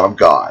is the Son of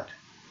God,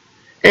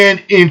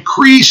 and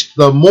increased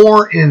the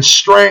more in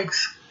strength,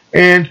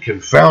 and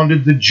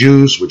confounded the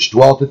Jews which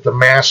dwelt at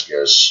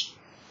Damascus,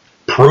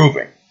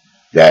 proving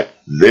that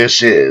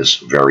this is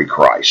very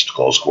Christ.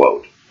 Close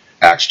quote.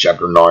 Acts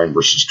chapter 9,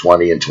 verses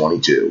 20 and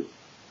 22.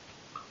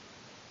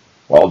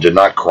 Well, did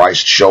not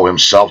Christ show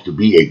himself to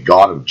be a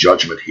God of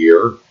judgment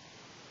here?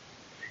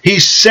 He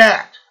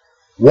sat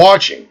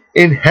watching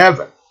in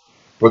heaven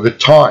for the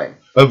time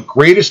of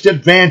greatest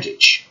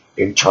advantage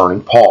in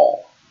turning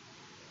Paul.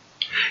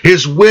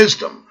 His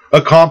wisdom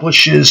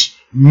accomplishes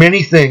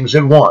many things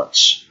at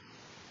once,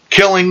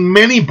 killing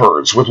many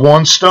birds with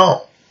one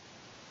stone.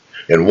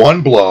 In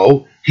one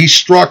blow, he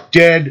struck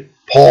dead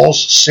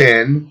Paul's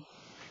sin,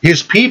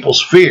 his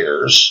people's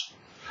fears,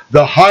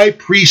 the high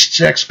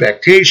priest's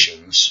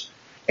expectations,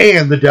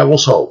 and the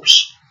devil's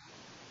hopes.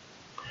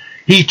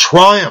 He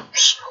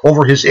triumphs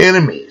over his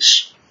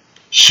enemies,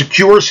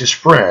 secures his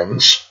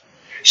friends,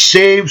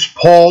 saves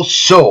Paul's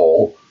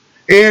soul,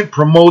 and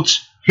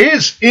promotes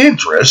his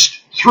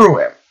interest through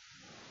him,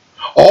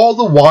 all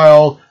the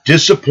while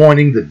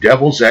disappointing the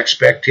devil's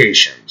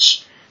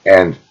expectations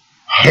and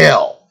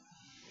hell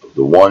of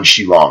the one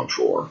she longed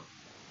for.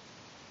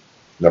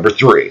 Number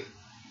 3.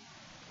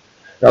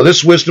 Now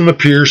this wisdom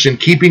appears in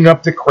keeping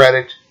up the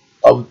credit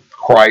of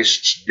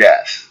Christ's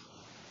death.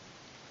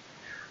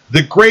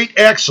 The great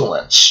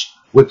excellence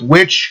with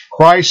which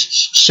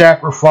Christ's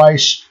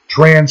sacrifice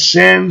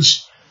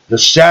transcends the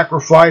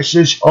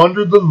sacrifices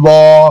under the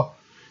law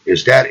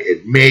is that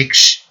it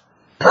makes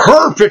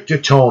perfect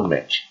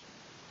atonement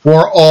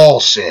for all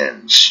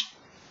sins.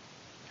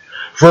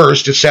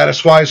 First, it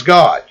satisfies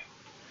God,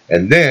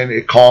 and then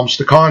it calms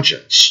the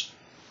conscience.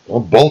 Well,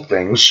 both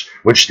things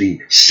which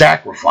the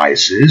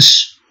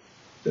sacrifices,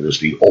 that is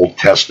the Old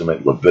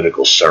Testament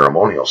Levitical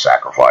ceremonial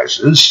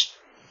sacrifices,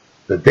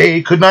 that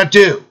they could not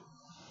do.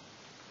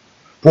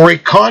 For a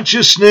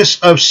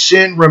consciousness of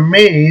sin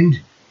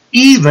remained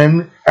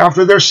even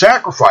after their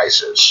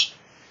sacrifices.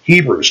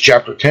 Hebrews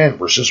chapter 10,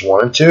 verses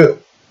 1 and 2.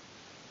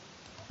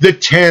 The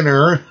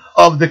tenor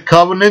of the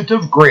covenant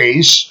of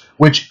grace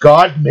which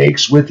God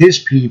makes with his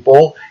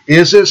people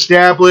is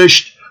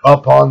established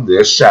upon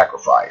this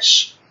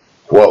sacrifice.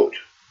 Quote,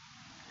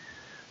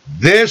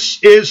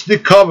 this is the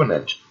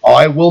covenant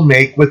I will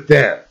make with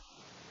them,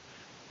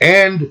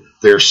 and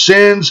their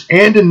sins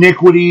and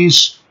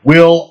iniquities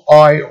will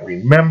I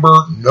remember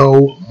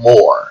no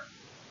more.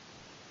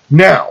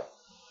 Now,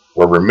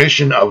 where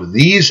remission of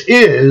these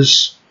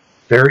is,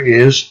 there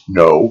is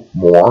no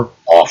more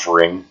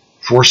offering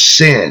for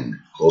sin.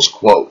 Close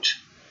quote.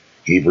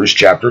 Hebrews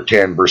chapter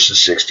 10,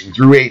 verses 16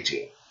 through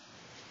 18.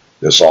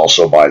 This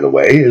also, by the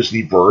way, is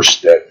the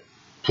verse that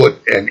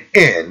put an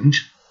end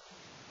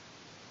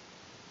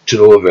to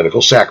the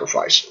Levitical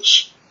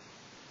sacrifices.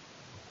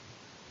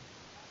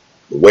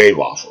 The wave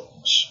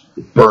offerings,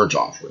 the burnt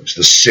offerings,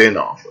 the sin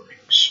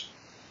offerings.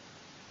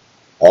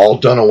 All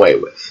done away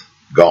with.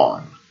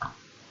 Gone.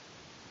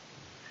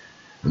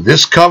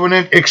 This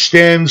covenant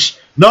extends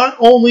not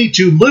only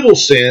to little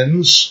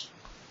sins,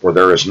 where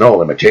there is no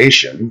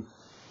limitation,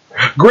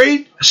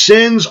 great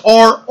sins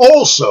are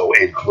also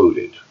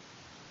included.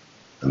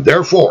 And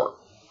therefore,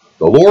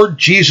 the Lord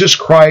Jesus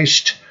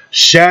Christ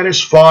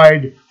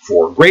satisfied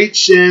for great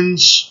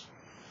sins,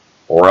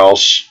 or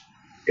else,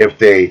 if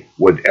they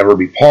would ever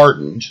be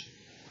pardoned,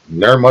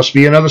 there must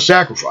be another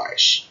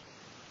sacrifice,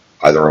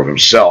 either of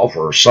himself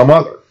or some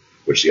other,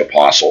 which the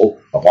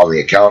apostle, upon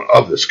the account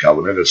of this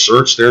covenant,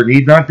 asserts there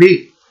need not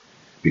be,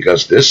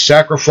 because this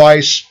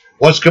sacrifice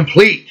was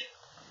complete,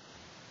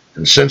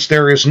 and since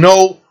there is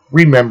no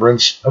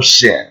remembrance of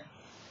sin.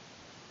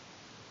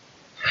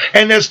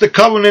 And as the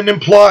covenant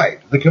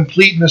implied the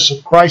completeness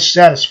of Christ's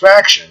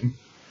satisfaction,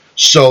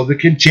 so the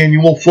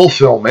continual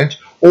fulfillment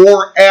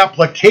or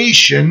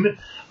application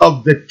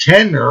of the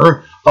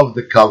tenor of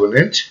the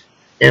covenant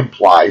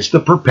implies the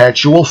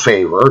perpetual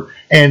favor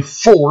and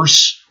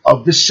force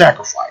of the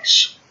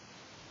sacrifice.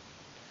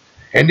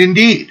 And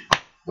indeed,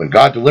 when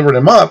God delivered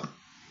him up,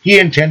 he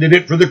intended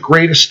it for the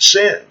greatest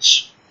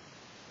sins.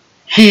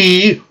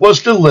 He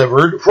was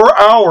delivered for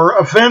our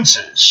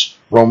offenses.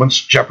 Romans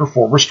chapter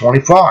 4, verse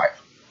 25.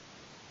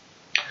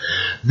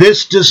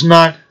 This does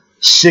not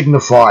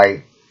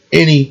signify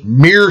any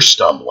mere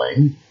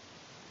stumbling,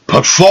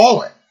 but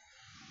falling.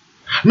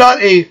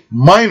 Not a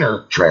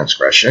minor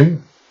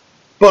transgression,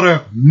 but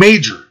a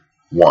major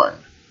one.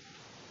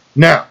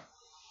 Now,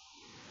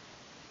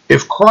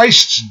 if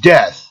Christ's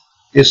death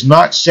is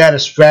not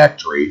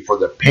satisfactory for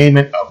the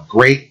payment of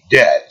great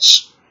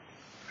debts,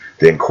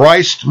 then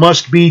Christ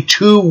must be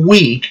too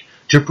weak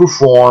to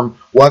perform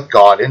what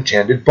God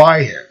intended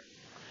by him.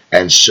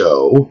 And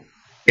so,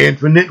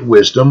 infinite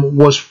wisdom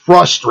was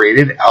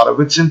frustrated out of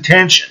its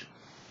intention,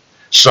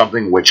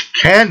 something which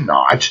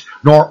cannot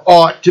nor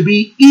ought to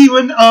be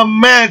even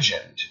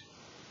imagined.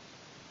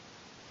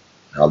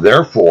 Now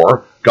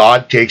therefore,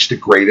 God takes the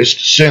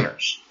greatest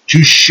sinners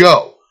to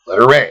show,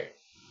 letter A,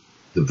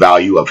 the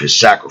value of his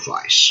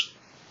sacrifice.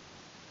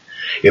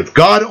 If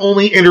God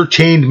only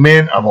entertained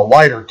men of a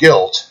lighter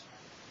guilt,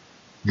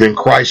 then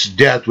Christ's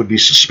death would be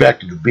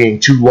suspected of being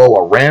too low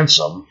a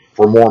ransom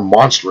for more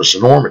monstrous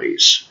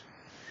enormities,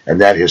 and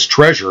that his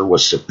treasure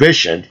was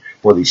sufficient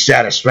for the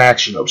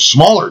satisfaction of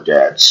smaller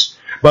debts,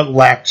 but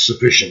lacked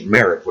sufficient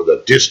merit for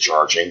the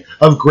discharging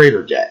of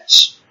greater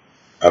debts,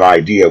 an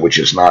idea which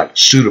is not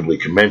suitably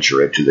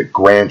commensurate to the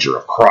grandeur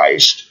of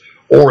Christ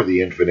or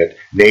the infinite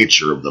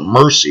nature of the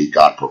mercy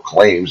God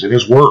proclaims in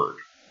his word.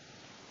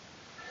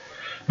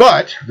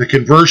 But the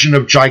conversion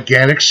of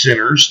gigantic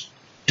sinners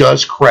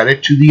does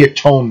credit to the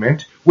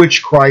atonement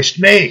which Christ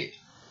made,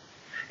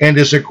 and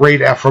is a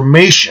great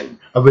affirmation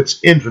of its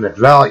infinite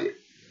value,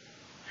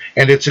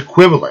 and its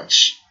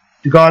equivalence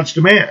to God's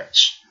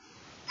demands,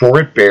 for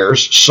it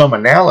bears some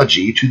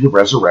analogy to the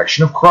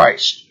resurrection of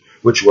Christ,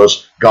 which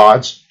was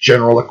God's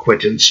general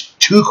acquittance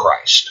to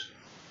Christ,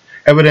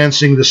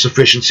 evidencing the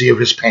sufficiency of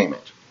his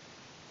payment.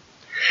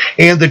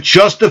 And the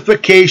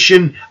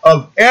justification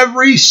of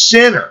every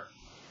sinner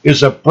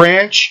is a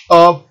branch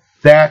of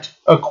that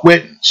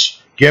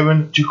acquittance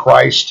given to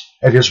Christ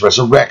at his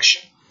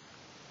resurrection.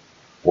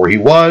 For he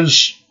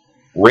was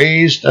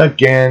raised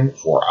again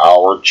for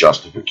our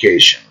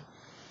justification.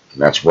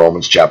 And that's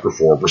Romans chapter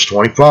 4, verse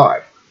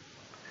 25.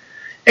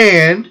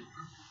 And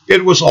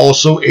it was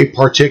also a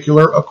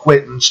particular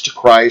acquittance to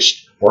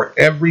Christ for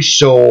every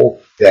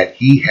soul that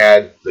he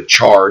had the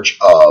charge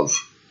of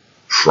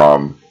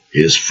from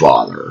his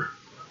Father.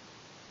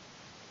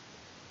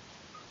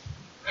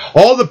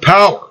 All the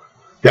power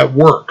that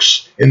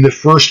works in the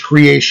first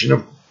creation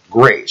of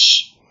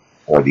grace,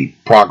 or the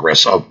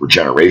progress of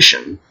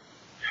regeneration,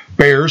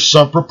 bears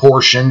some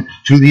proportion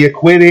to the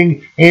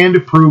acquitting and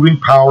approving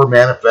power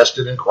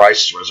manifested in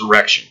Christ's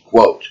resurrection.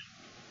 Quote,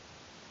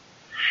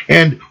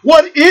 and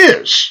what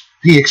is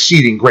the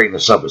exceeding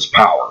greatness of his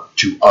power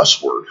to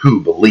usward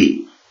who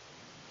believe,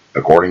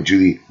 according to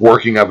the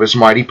working of his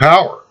mighty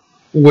power,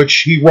 which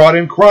he wrought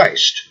in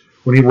Christ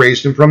when he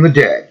raised him from the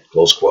dead.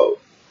 Close quote.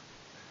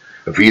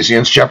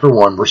 Ephesians chapter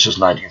 1, verses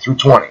 19 through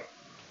 20.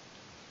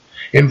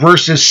 In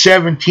verses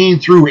 17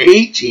 through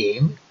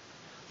 18,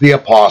 the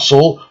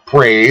apostle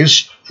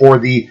prays for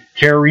the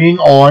carrying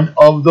on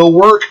of the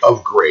work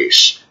of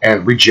grace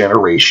and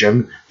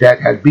regeneration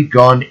that had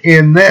begun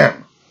in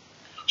them,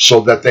 so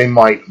that they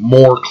might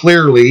more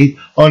clearly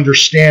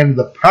understand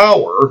the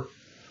power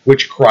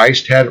which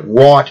Christ had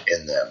wrought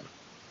in them,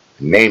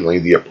 namely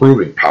the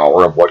approving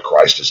power of what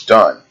Christ has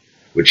done,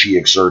 which he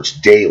exerts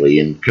daily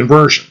in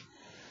conversion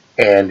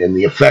and in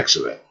the effects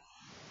of it.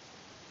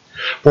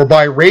 For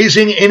by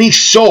raising any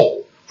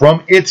soul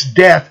from its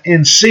death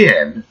in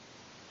sin,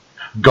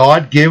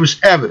 God gives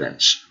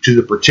evidence to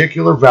the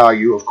particular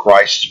value of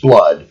Christ's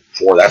blood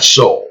for that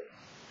soul,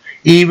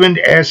 even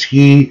as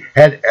he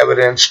had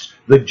evidenced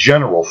the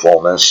general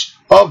fullness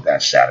of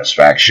that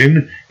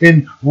satisfaction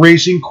in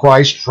raising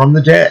Christ from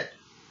the dead.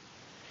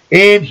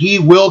 And he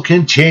will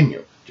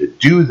continue to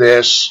do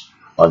this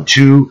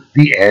unto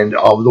the end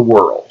of the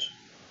world.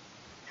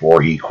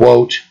 For he,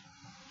 quote,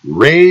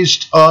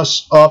 raised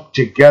us up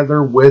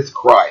together with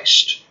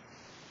Christ,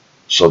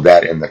 so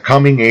that in the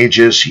coming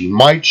ages he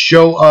might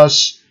show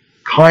us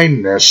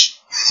kindness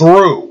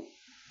through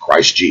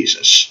Christ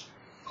Jesus.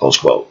 Close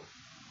quote.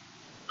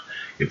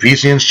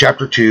 Ephesians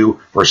chapter 2,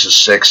 verses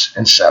 6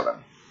 and 7.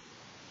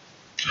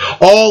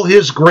 All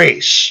his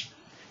grace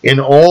in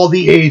all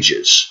the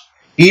ages,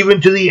 even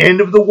to the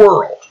end of the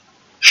world,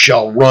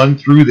 shall run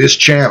through this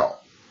channel,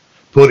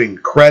 putting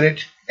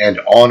credit and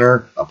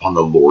honor upon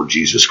the Lord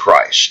Jesus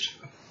Christ.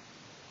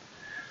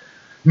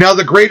 Now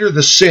the greater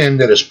the sin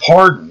that is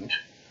pardoned,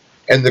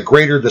 and the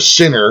greater the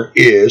sinner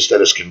is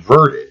that is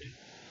converted,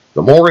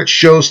 the more it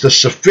shows the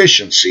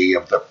sufficiency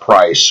of the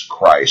price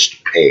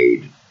Christ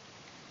paid.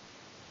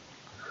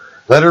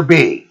 Letter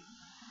B,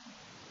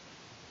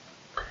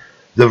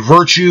 the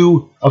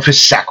virtue of his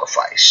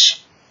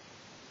sacrifice.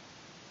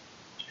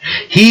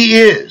 He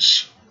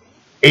is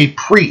a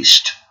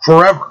priest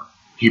forever,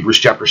 Hebrews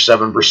chapter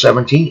 7, verse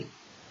 17.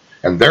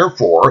 And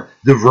therefore,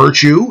 the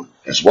virtue,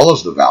 as well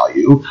as the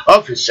value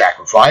of his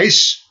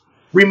sacrifice,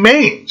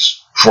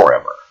 remains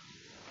forever.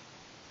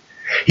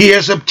 He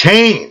has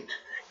obtained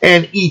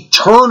an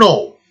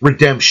eternal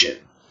redemption,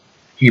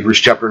 Hebrews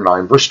chapter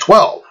 9, verse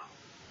 12.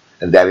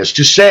 And that is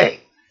to say,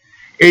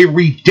 a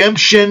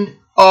redemption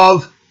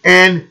of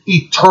an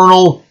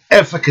eternal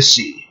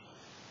efficacy.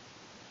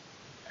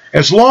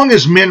 As long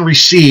as men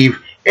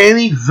receive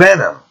any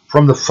venom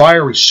from the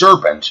fiery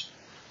serpent,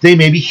 they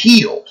may be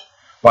healed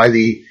by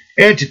the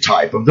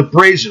antitype of the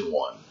brazen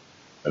one,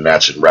 And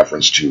that's in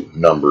reference to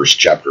Numbers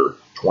chapter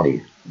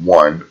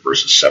 21,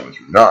 verses 7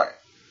 through 9.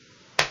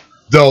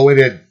 Though it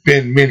had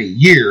been many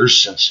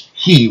years since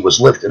he was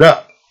lifted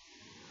up.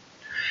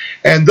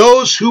 And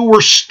those who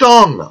were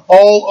stung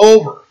all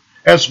over,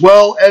 as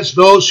well as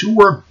those who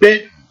were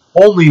bitten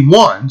only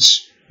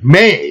once,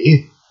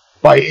 may,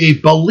 by a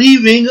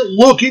believing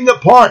looking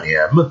upon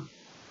him,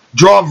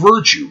 draw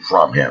virtue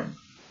from him,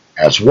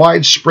 as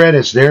widespread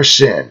as their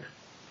sin.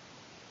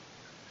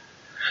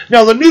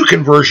 Now, the new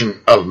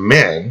conversion of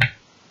men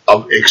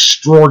of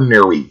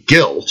extraordinary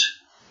guilt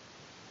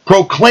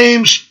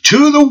proclaims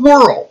to the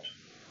world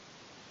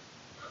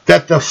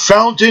that the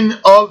fountain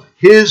of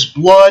his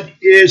blood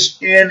is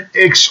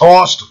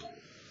inexhaustible,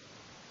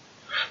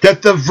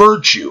 that the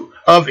virtue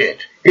of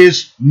it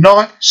is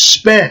not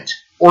spent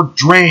or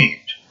drained,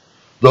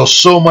 though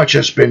so much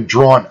has been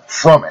drawn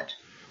from it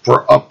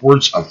for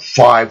upwards of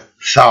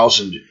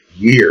 5,000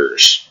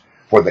 years,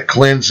 for the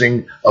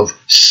cleansing of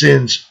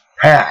sins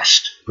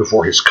past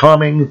before his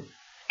coming,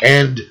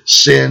 and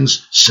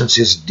sins since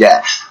his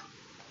death.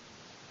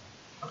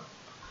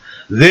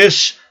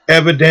 This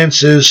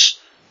evidences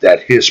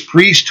that his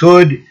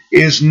priesthood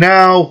is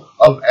now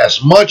of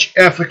as much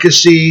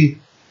efficacy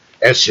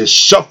as his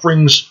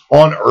sufferings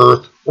on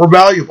earth were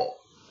valuable,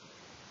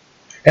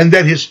 and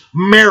that his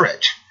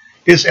merit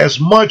is as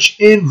much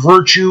in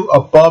virtue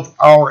above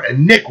our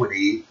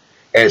iniquity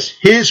as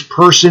his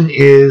person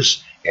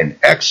is in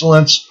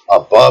excellence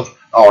above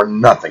our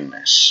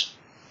nothingness.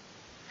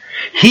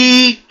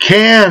 He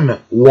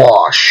can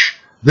wash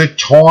the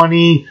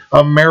tawny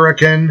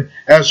American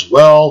as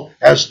well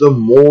as the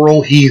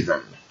moral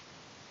heathen.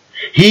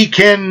 He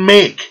can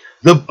make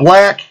the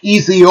black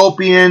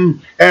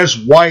Ethiopian as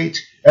white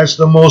as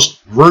the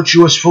most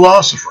virtuous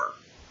philosopher.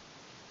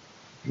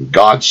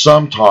 God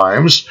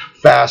sometimes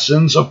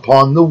fastens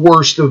upon the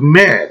worst of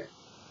men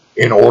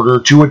in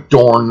order to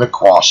adorn the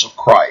cross of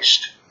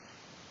Christ,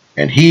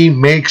 and he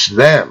makes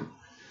them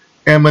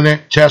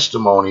eminent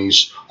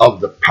testimonies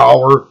of the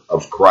power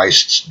of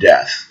Christ's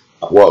death.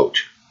 Quote,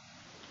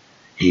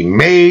 he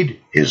made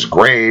his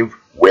grave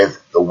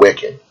with the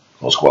wicked.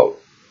 Close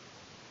quote.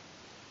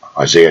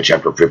 Isaiah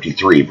chapter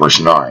 53, verse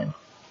 9.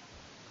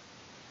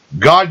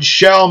 God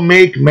shall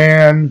make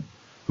man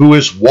who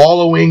is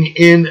wallowing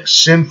in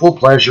sinful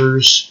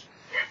pleasures,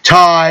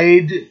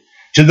 tied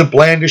to the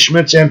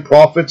blandishments and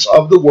profits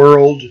of the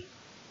world.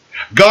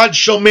 God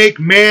shall make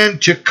man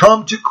to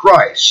come to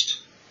Christ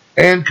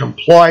and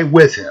comply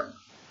with him,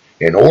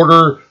 in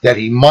order that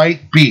he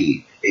might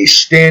be a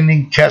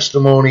standing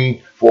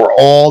testimony for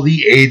all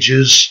the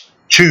ages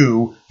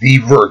to the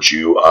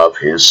virtue of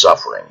his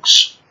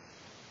sufferings.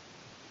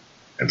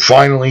 And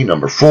finally,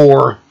 number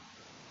 4,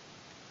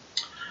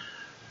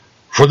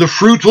 for the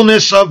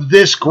fruitfulness of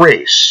this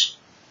grace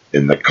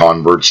in the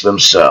converts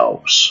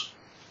themselves.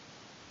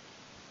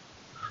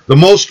 The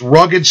most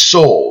rugged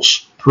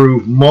souls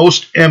prove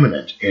most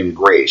eminent in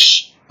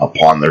grace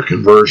upon their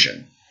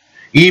conversion,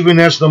 even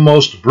as the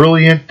most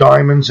brilliant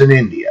diamonds in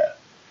India,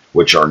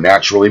 which are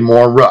naturally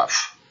more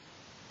rough,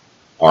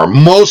 are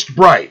most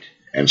bright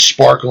and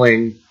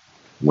sparkling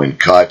when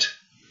cut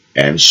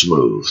and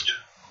smoothed.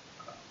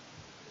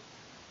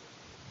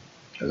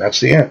 And that's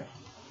the end.